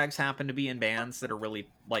shitbags happen to be in bands that are really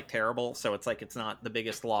like terrible. So it's like it's not the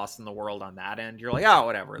biggest loss in the world on that end. You're like, oh,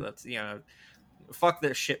 whatever. That's fuck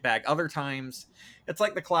this shitbag. Other times, it's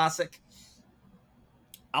like the classic.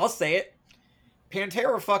 I'll say it.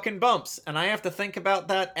 Pantera fucking bumps, and I have to think about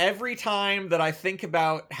that every time that I think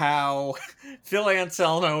about how Phil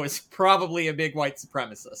Anselmo is probably a big white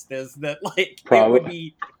supremacist. Is that like it would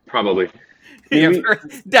be Probably. yeah,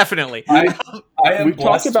 definitely. I am We've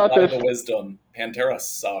talked blessed about by this. the wisdom. Pantera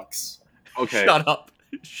sucks. Okay. Shut up.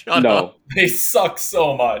 Shut No. up. They suck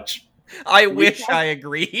so much. I wish I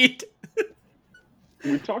agreed.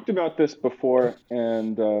 We've talked about this before,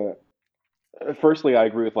 and firstly, I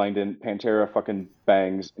agree with Langdon. Pantera fucking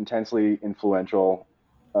bangs, intensely influential.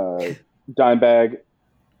 Dimebag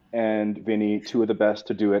and Vinny, two of the best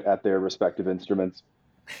to do it at their respective instruments.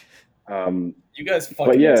 You guys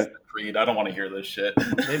fucking listen to Creed. I don't want to hear this shit.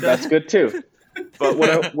 That's good too. But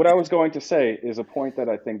what I was going to say is a point that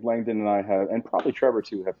I think Langdon and I have, and probably Trevor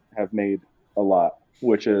too, have made a lot,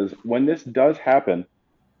 which is when this does happen,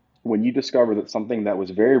 when you discover that something that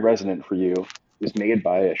was very resonant for you is made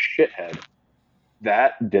by a shithead,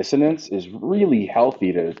 that dissonance is really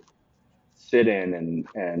healthy to sit in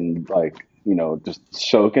and like, just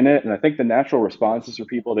soak in it. And I think the natural response is for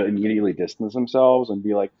people to immediately distance themselves and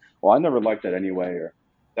be like, well, I never liked that anyway, or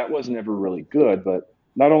that wasn't ever really good. But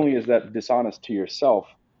not only is that dishonest to yourself,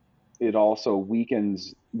 it also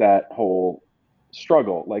weakens that whole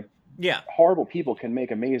struggle. Like, Yeah. horrible people can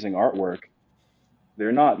make amazing artwork.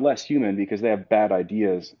 They're not less human because they have bad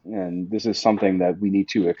ideas. And this is something that we need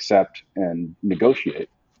to accept and negotiate.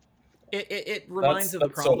 It reminds of the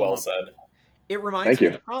That's problem. so well said. It reminds me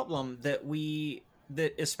of the problem that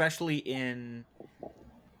especially in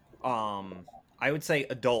I would say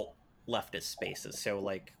adult leftist spaces, so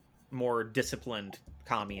like more disciplined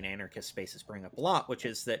commie and anarchist spaces bring up a lot, which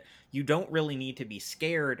is that you don't really need to be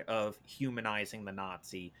scared of humanizing the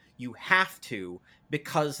Nazi. You have to,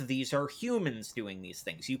 because these are humans doing these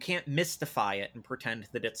things. You can't mystify it and pretend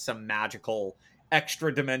that it's some magical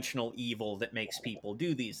extra dimensional evil that makes people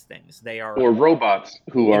do these things. They are or robots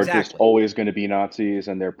who are Exactly. just always going to be Nazis,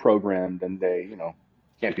 and they're programmed and they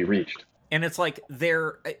can't be reached. And it's like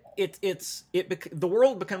the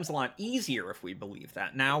world becomes a lot easier if we believe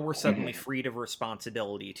that. Now we're suddenly freed of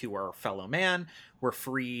responsibility to our fellow man. We're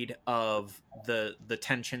freed of the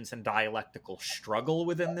tensions and dialectical struggle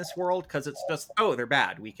within this world, because it's just, oh, they're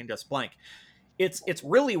bad, we can just blank. It's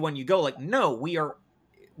really when you go like, no,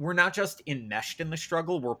 we're not just enmeshed in the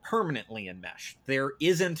struggle, we're permanently enmeshed. There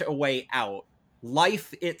isn't a way out.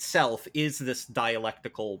 Life itself is this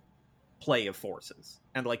dialectical play of forces,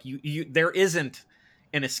 and like you there isn't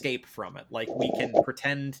an escape from it. Like, we can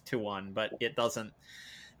pretend to one, but it doesn't.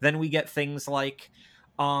 Then we get things like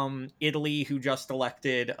Italy, who just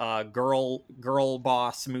elected girl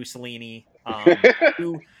boss Mussolini,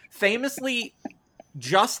 who famously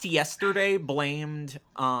just yesterday blamed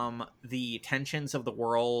the tensions of the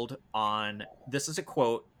world on, this is a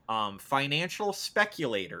quote, financial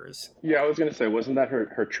speculators. Yeah, I was going to say, wasn't that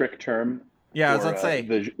her trick term? Yeah, I was going to say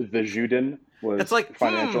the Juden was. It's like,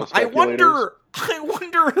 financial I speculators.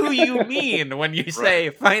 wonder who you mean when you say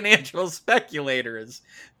financial speculators.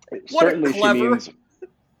 What Certainly, clever. she means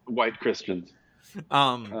white Christians.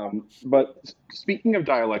 But speaking of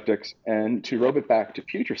dialectics, and to rope it back to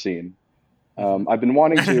Putrescine, I've been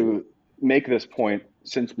wanting to make this point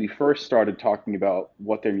since we first started talking about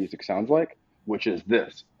what their music sounds like, which is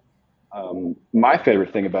this. My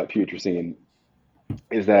favorite thing about Putrescine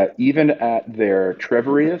is that even at their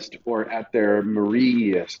Trevoriest or at their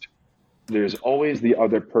Marie-iest, there's always the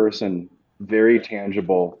other person very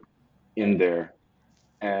tangible in there.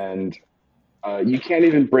 And you can't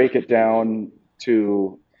even break it down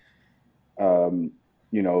to,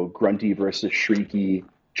 grunty versus shrieky,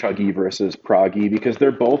 chuggy versus proggy, because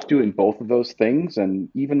they're both doing both of those things. And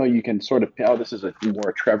even though you can sort of, this is a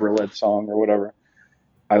more Trevor-led song or whatever,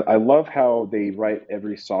 I love how they write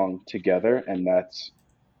every song together, and that's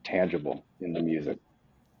tangible in the music.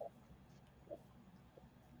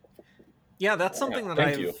 Yeah, that's something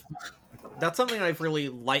that's something I've really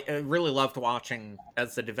loved watching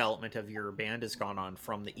as the development of your band has gone on,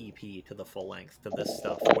 from the EP to the full length to this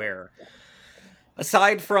stuff, where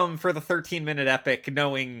aside from for the 13-minute epic,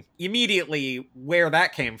 knowing immediately where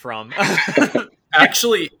that came from.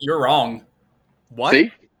 Actually, you're wrong. What?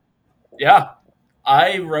 See? Yeah.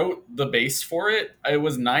 I wrote the bass for it. It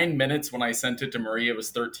was 9 minutes when I sent it to Marie. It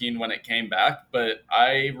was 13 when it came back, but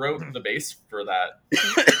I wrote the bass for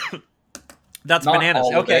that. That's Not bananas.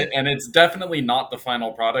 all of it, Okay. and it's definitely not the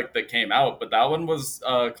final product that came out, but that one was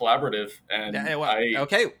collaborative, and I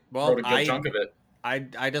Okay. Well, wrote a good chunk of it.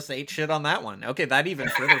 I just ate shit on that one. Okay, that even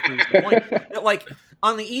further proves the point. Like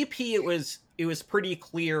on the EP, it was pretty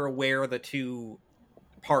clear where the two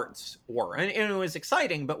parts were, and it was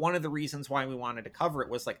exciting. But one of the reasons why we wanted to cover it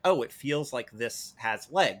was like, oh, it feels like this has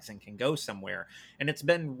legs and can go somewhere. And it's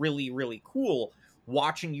been really, really cool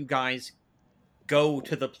watching you guys go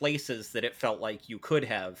to the places that it felt like you could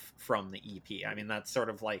have from the EP. I mean, that's sort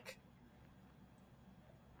of like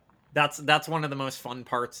that's one of the most fun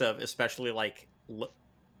parts of, especially like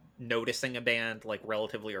noticing a band like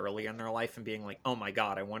relatively early in their life and being like, oh my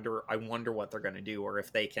god, I wonder what they're going to do, or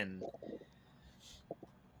if they can.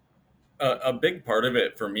 A big part of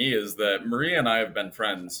it for me is that Maria and I have been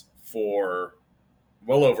friends for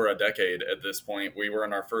well over a decade at this point. We were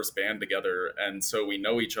in our first band together, and so we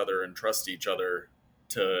know each other and trust each other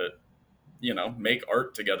to, make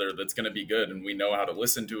art together that's going to be good. And we know how to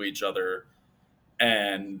listen to each other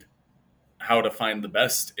and how to find the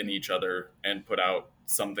best in each other and put out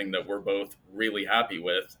something that we're both really happy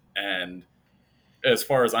with. And as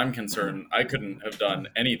far as I'm concerned, I couldn't have done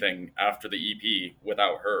anything after the EP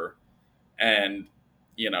without her. And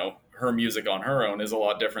her music on her own is a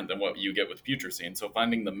lot different than what you get with Putrescine. So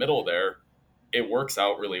finding the middle there, it works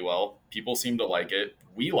out really well. People seem to like it.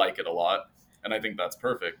 We like it a lot, and I think that's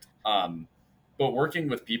perfect. But working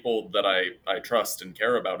with people that I trust and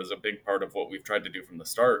care about is a big part of what we've tried to do from the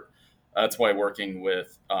start. That's why working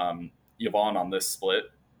with Yvonne on this split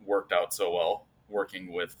worked out so well.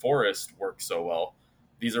 Working with Forrest worked so well.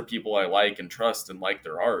 These are people I like and trust and like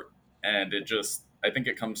their art. And I think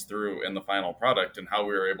it comes through in the final product and how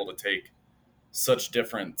we were able to take such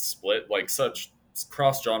different such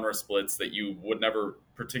cross genre splits that you would never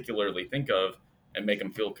particularly think of and make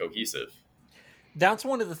them feel cohesive. That's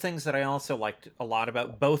one of the things that I also liked a lot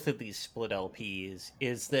about both of these split LPs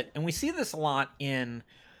is that, and we see this a lot in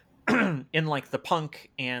in like the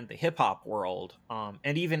punk and the hip hop world,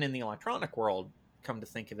 and even in the electronic world, come to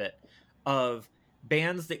think of it, of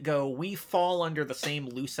bands that go, we fall under the same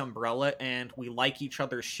loose umbrella and we like each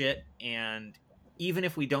other's shit, and even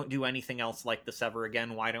if we don't do anything else like this ever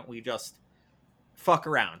again, why don't we just fuck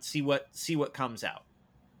around, see what comes out.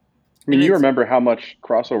 I mean, you remember how much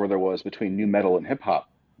crossover there was between nu metal and hip hop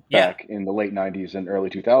Yeah. back in the late 90s and early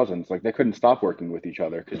 2000s. Like, they couldn't stop working with each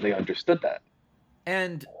other because they understood that.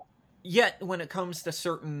 And yet, when it comes to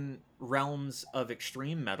certain realms of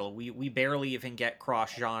extreme metal, we barely even get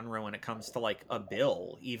cross genre when it comes to like a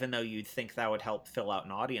bill, even though you'd think that would help fill out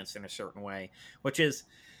an audience in a certain way, which is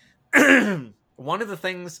one of the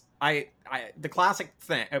things the classic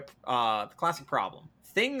thing, the classic problem.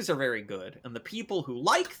 Things are very good, and the people who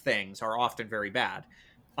like things are often very bad.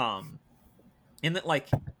 In that, like,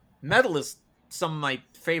 metal is some of my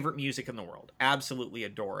favorite music in the world. Absolutely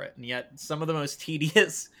adore it, and yet some of the most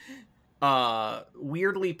tedious,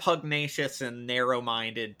 weirdly pugnacious and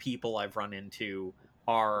narrow-minded people I've run into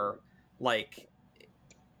are like,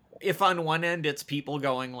 if on one end it's people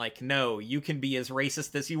going like, no, you can be as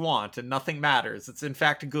racist as you want and nothing matters, it's in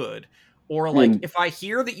fact good, or like, if I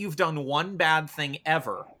hear that you've done one bad thing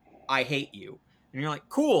ever, I hate you. And you're like,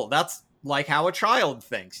 cool, that's like how a child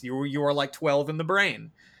thinks. You are like 12 in the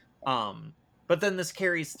brain. But then this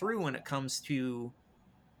carries through when it comes to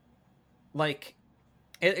like,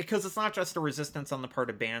 because it's not just a resistance on the part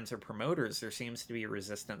of bands or promoters. There seems to be a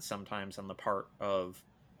resistance sometimes on the part of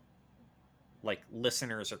like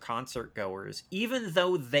listeners or concert goers, even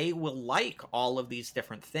though they will like all of these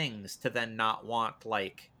different things, to then not want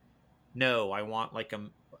like, no, I want like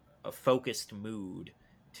a focused mood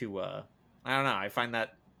to I don't know, I find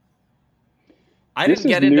that I didn't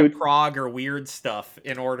get into prog or weird stuff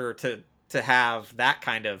in order to have that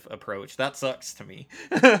kind of approach. That sucks to me.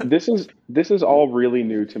 This is all really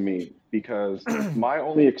new to me because my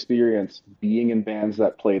only experience being in bands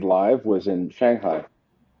that played live was in Shanghai.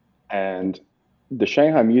 And the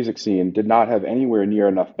Shanghai music scene did not have anywhere near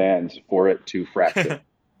enough bands for it to fracture.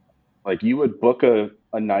 Like, you would book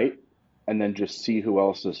a night and then just see who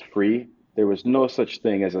else is free. There was no such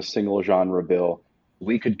thing as a single genre bill.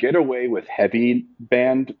 We could get away with heavy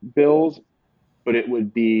band bills, but it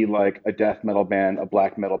would be like a death metal band, a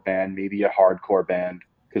black metal band, maybe a hardcore band,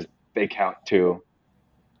 because they count too.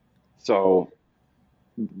 So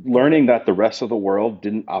learning that the rest of the world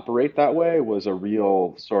didn't operate that way was a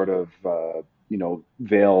real sort of,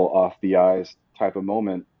 veil off the eyes type of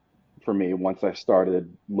moment. for me once I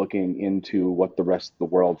started looking into what the rest of the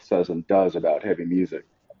world says and does about heavy music.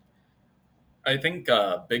 I think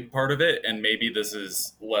a big part of it, and maybe this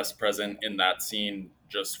is less present in that scene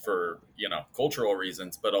just for, cultural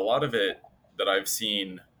reasons, but a lot of it that I've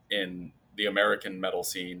seen in the American metal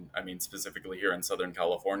scene, I mean, specifically here in Southern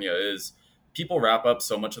California, is people wrap up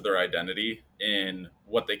so much of their identity in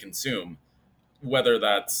what they consume, whether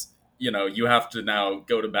that's, you have to now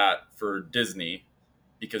go to bat for Disney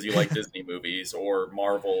because you like Disney movies or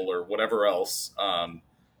Marvel or whatever else.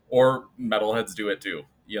 Or metalheads do it too.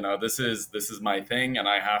 This is my thing, and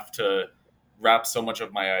I have to wrap so much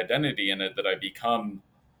of my identity in it that I become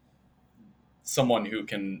someone who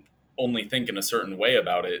can only think in a certain way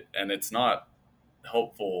about it, and it's not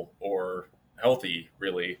helpful or healthy,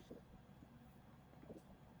 really.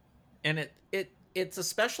 And it's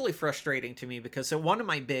especially frustrating to me because one of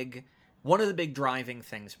the big driving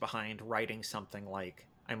things behind writing something like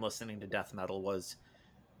I'm listening to death metal was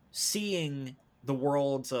seeing the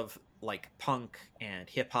worlds of like punk and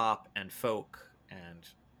hip hop and folk and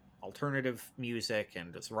alternative music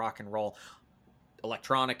and just rock and roll,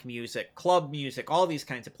 electronic music, club music, all these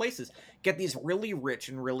kinds of places get these really rich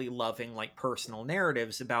and really loving like personal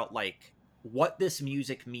narratives about like what this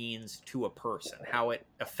music means to a person, how it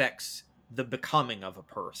affects the becoming of a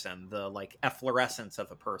person, the like efflorescence of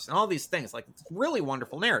a person, all these things. Like, it's really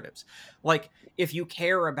wonderful narratives. Like, if you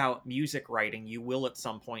care about music writing, you will at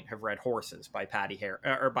some point have read Horses by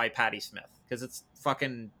by Patti Smith, because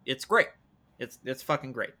it's great. It's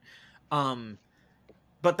fucking great.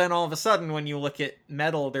 But then all of a sudden, when you look at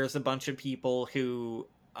metal, there's a bunch of people who,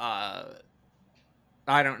 I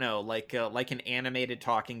don't know, like an animated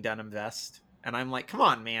talking denim vest, and I'm like, come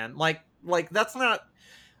on, man, like that's not.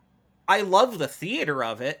 I love the theater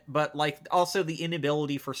of it, but like also the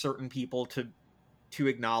inability for certain people to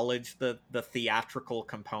acknowledge the theatrical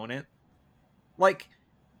component. Like,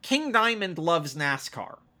 King Diamond loves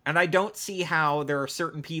NASCAR, and I don't see how there are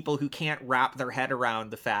certain people who can't wrap their head around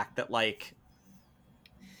the fact that like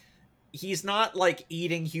he's not like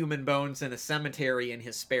eating human bones in a cemetery in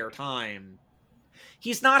his spare time.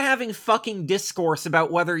 He's not having fucking discourse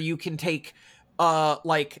about whether you can take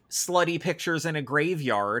like slutty pictures in a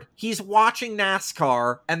graveyard. He's watching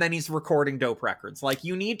NASCAR and then he's recording dope records. Like,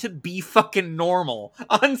 you need to be fucking normal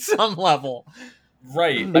on some level.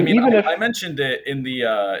 Right. I mean, I mentioned it in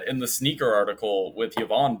the sneaker article with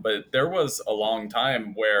Yvonne, but there was a long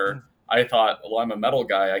time where I thought, well, I'm a metal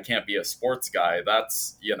guy, I can't be a sports guy.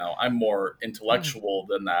 That's, I'm more intellectual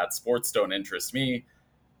than that. Sports don't interest me.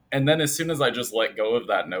 And then as soon as I just let go of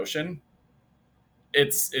that notion,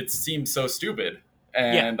 it seems so stupid.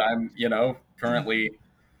 And yeah. I'm, currently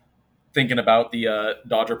thinking about the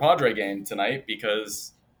Dodger Padre game tonight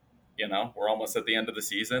because, we're almost at the end of the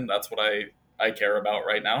season. That's what I care about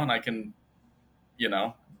right now. And I can,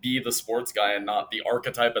 be the sports guy and not the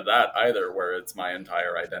archetype of that either, where it's my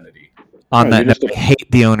entire identity. On that note, I hate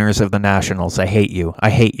the owners of the Nationals. I hate you. I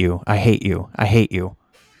hate you. I hate you. I hate you.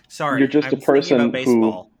 Sorry. You're just a person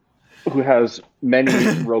who has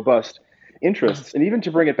many robust interests. And even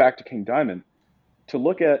to bring it back to King Diamond, to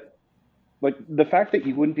look at like the fact that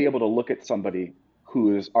you wouldn't be able to look at somebody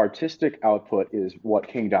whose artistic output is what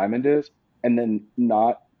King Diamond is and then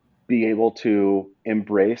not be able to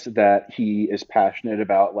embrace that he is passionate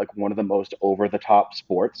about like one of the most over the top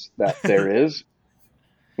sports that there is.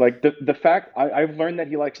 Like the fact I've learned that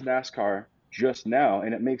he likes NASCAR just now,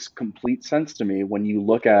 and it makes complete sense to me when you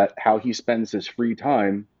look at how he spends his free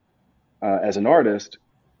time as an artist.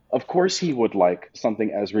 Of course he would like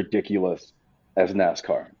something as ridiculous as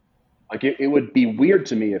NASCAR. Like it would be weird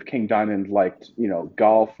to me if King Diamond liked,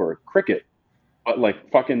 golf or cricket, but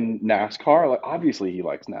like fucking NASCAR, like obviously he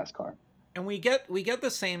likes NASCAR. And we get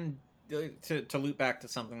the same, to loop back to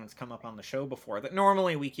something that's come up on the show before that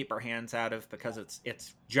normally we keep our hands out of because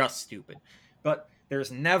it's just stupid. But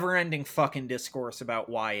there's never-ending fucking discourse about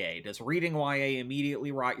YA. Does reading YA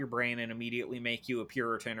immediately rot your brain and immediately make you a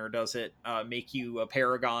Puritan, or does it make you a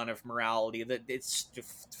paragon of morality? That it's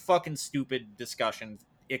fucking stupid discussion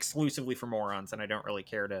exclusively for morons, and I don't really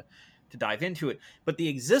care to dive into it. But the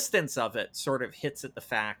existence of it sort of hits at the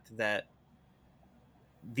fact that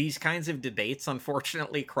these kinds of debates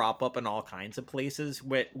unfortunately crop up in all kinds of places,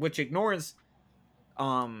 which ignores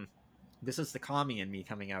this is the commie in me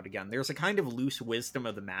coming out again. There's a kind of loose wisdom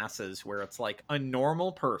of the masses where it's like a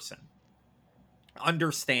normal person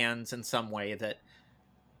understands in some way that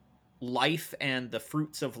life and the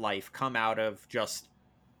fruits of life come out of just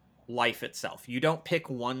life itself. You don't pick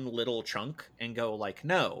one little chunk and go like,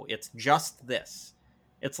 no, it's just this.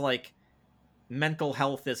 It's like mental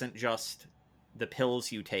health isn't just the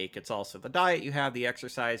pills you take. It's also the diet you have, the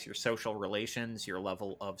exercise, your social relations, your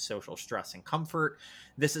level of social stress and comfort.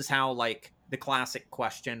 This is how, like, the classic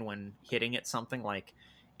question when hitting at something like,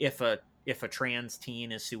 if a trans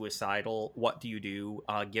teen is suicidal, what do you do?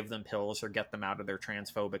 Give them pills or get them out of their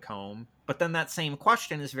transphobic home. But then that same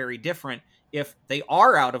question is very different if they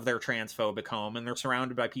are out of their transphobic home and they're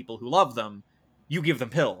surrounded by people who love them. You give them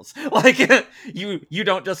pills. Like, you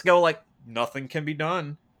don't just go like, nothing can be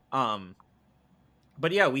done.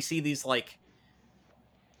 But yeah, we see these, like,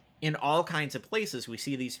 in all kinds of places, we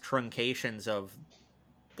see these truncations of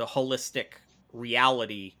the holistic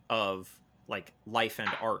reality of, like, life and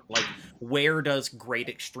art. Like, where does great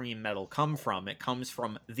extreme metal come from? It comes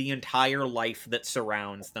from the entire life that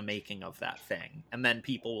surrounds the making of that thing. And then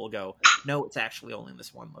people will go, no, it's actually only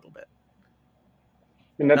this one little bit.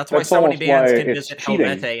 And that's why so many bands can visit cheating.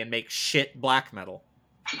 Helvete and make shit black metal.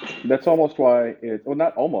 That's almost why it, well,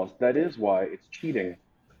 not almost, that is why it's cheating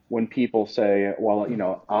when people say, well, you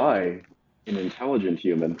know, I, an intelligent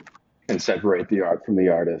human, can separate the art from the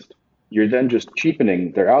artist. You're then just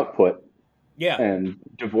cheapening their output, Yeah, and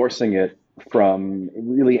divorcing it from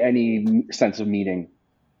really any sense of meaning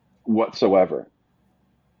whatsoever.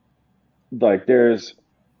 Like, there's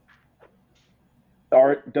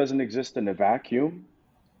art doesn't exist in a vacuum.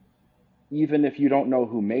 Even if you don't know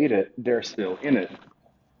who made it, they're still in it.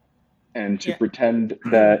 And to pretend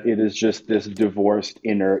that it is just this divorced,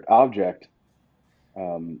 inert object,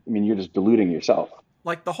 I mean, you're just deluding yourself.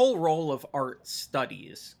 Like, the whole role of art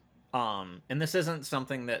studies, and this isn't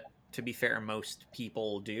something that, to be fair, most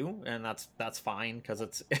people do, and that's fine, because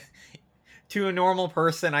it's to a normal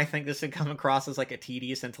person, I think this would come across as like a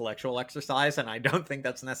tedious intellectual exercise, and I don't think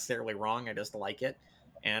that's necessarily wrong. I just like it,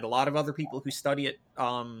 and a lot of other people who study it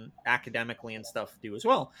academically and stuff do as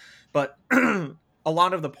well. But a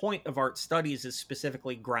lot of the point of art studies is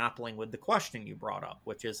specifically grappling with the question you brought up,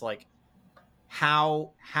 which is like,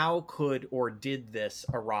 how could or did this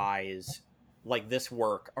arise, like this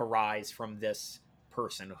work arise from this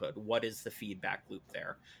personhood? What is the feedback loop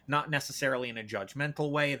there? Not necessarily in a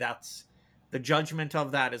judgmental way. That's the judgment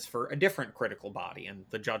of that is for a different critical body, and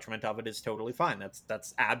the judgment of it is totally fine.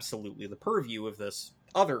 That's absolutely the purview of this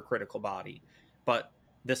other critical body. But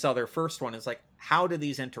this other first one is like, how do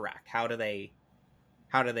these interact? How do they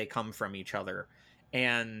come from each other?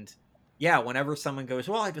 And yeah, whenever someone goes,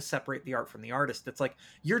 well, I just separate the art from the artist, it's like,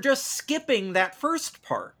 you're just skipping that first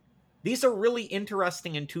part. These are really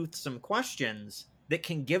interesting and toothsome questions that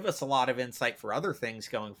can give us a lot of insight for other things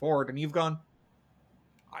going forward. And you've gone,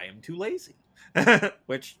 I am too lazy.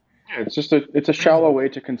 Which, yeah, it's a shallow way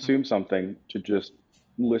to consume something, to just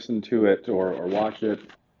listen to it or watch it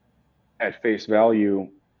at face value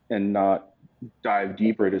and not dive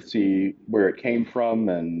deeper to see where it came from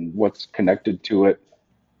and what's connected to it,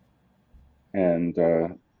 and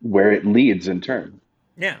where it leads in turn.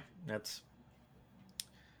 yeah, that's.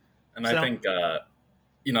 And I think,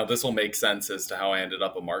 this will make sense as to how I ended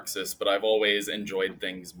up a Marxist, but I've always enjoyed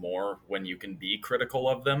things more when you can be critical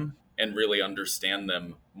of them and really understand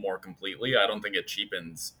them more completely. I don't think it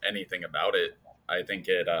cheapens anything about it. I think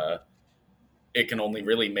it can only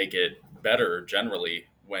really make it better generally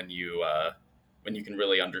when you can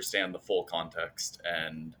really understand the full context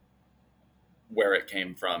and where it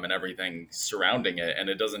came from and everything surrounding it. And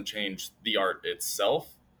it doesn't change the art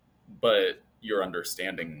itself, but your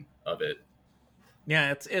understanding of it.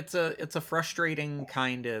 Yeah, it's a frustrating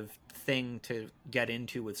kind of thing to get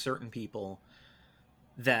into with certain people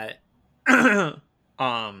that that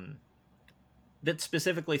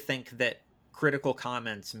specifically think that critical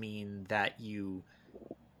comments mean that you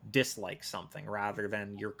dislike something rather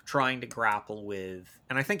than you're trying to grapple with.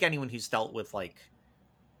 And I think anyone who's dealt with, like,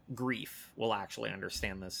 grief will actually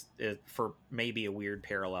understand this, for maybe a weird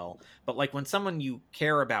parallel. But like, when someone you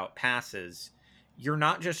care about passes, you're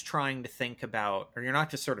not just trying to think about, or you're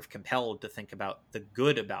not just sort of compelled to think about the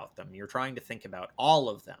good about them. You're trying to think about all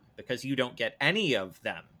of them, because you don't get any of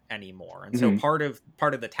them anymore. And so part of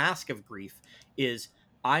the task of grief is,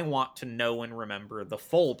 I want to know and remember the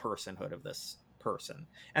full personhood of this person.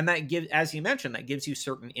 And that gives, as you mentioned, that gives you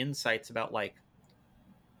certain insights about, like,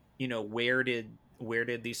 where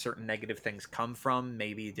did these certain negative things come from?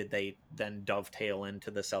 Maybe did they then dovetail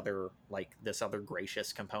into this other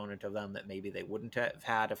gracious component of them that maybe they wouldn't have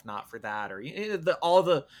had if not for that? Or all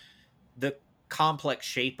the complex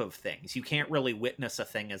shape of things. You can't really witness a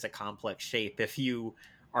thing as a complex shape if you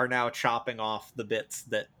are now chopping off the bits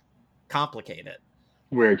that complicate it.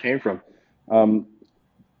 Where it came from.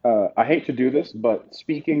 I hate to do this, but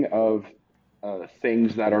speaking of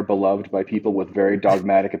things that are beloved by people with very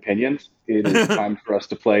dogmatic opinions, it is time for us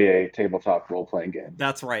to play a tabletop role-playing game.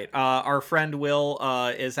 That's right. Our friend Will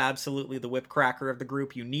is absolutely the whip cracker of the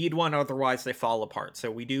group. You need one, otherwise they fall apart.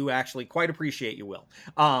 So we do actually quite appreciate you, Will.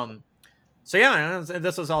 So yeah,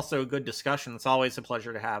 this was also a good discussion. It's always a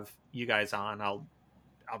pleasure to have you guys on.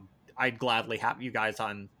 I'd gladly have you guys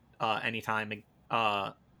on anytime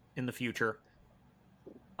in the future.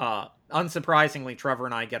 Unsurprisingly, Trevor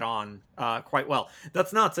and I get on quite well.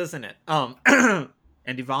 That's nuts, isn't it? And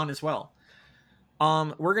Yvonne as well.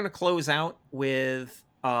 We're gonna close out with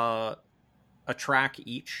a track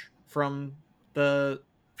each from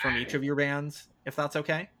each of your bands, if that's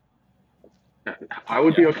okay. I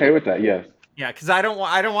would be okay with that. Yes. Yeah, because I don't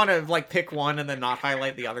want to like pick one and then not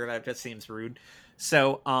highlight the other. That just seems rude.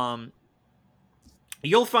 So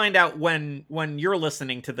you'll find out when you're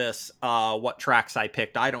listening to this what tracks I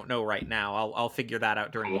picked. I don't know right now. I'll figure that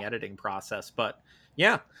out during the editing process. But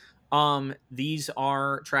yeah, these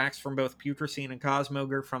are tracks from both Putrescine and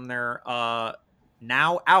Cosmogre from their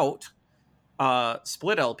now out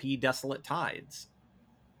split LP Desolate Tides.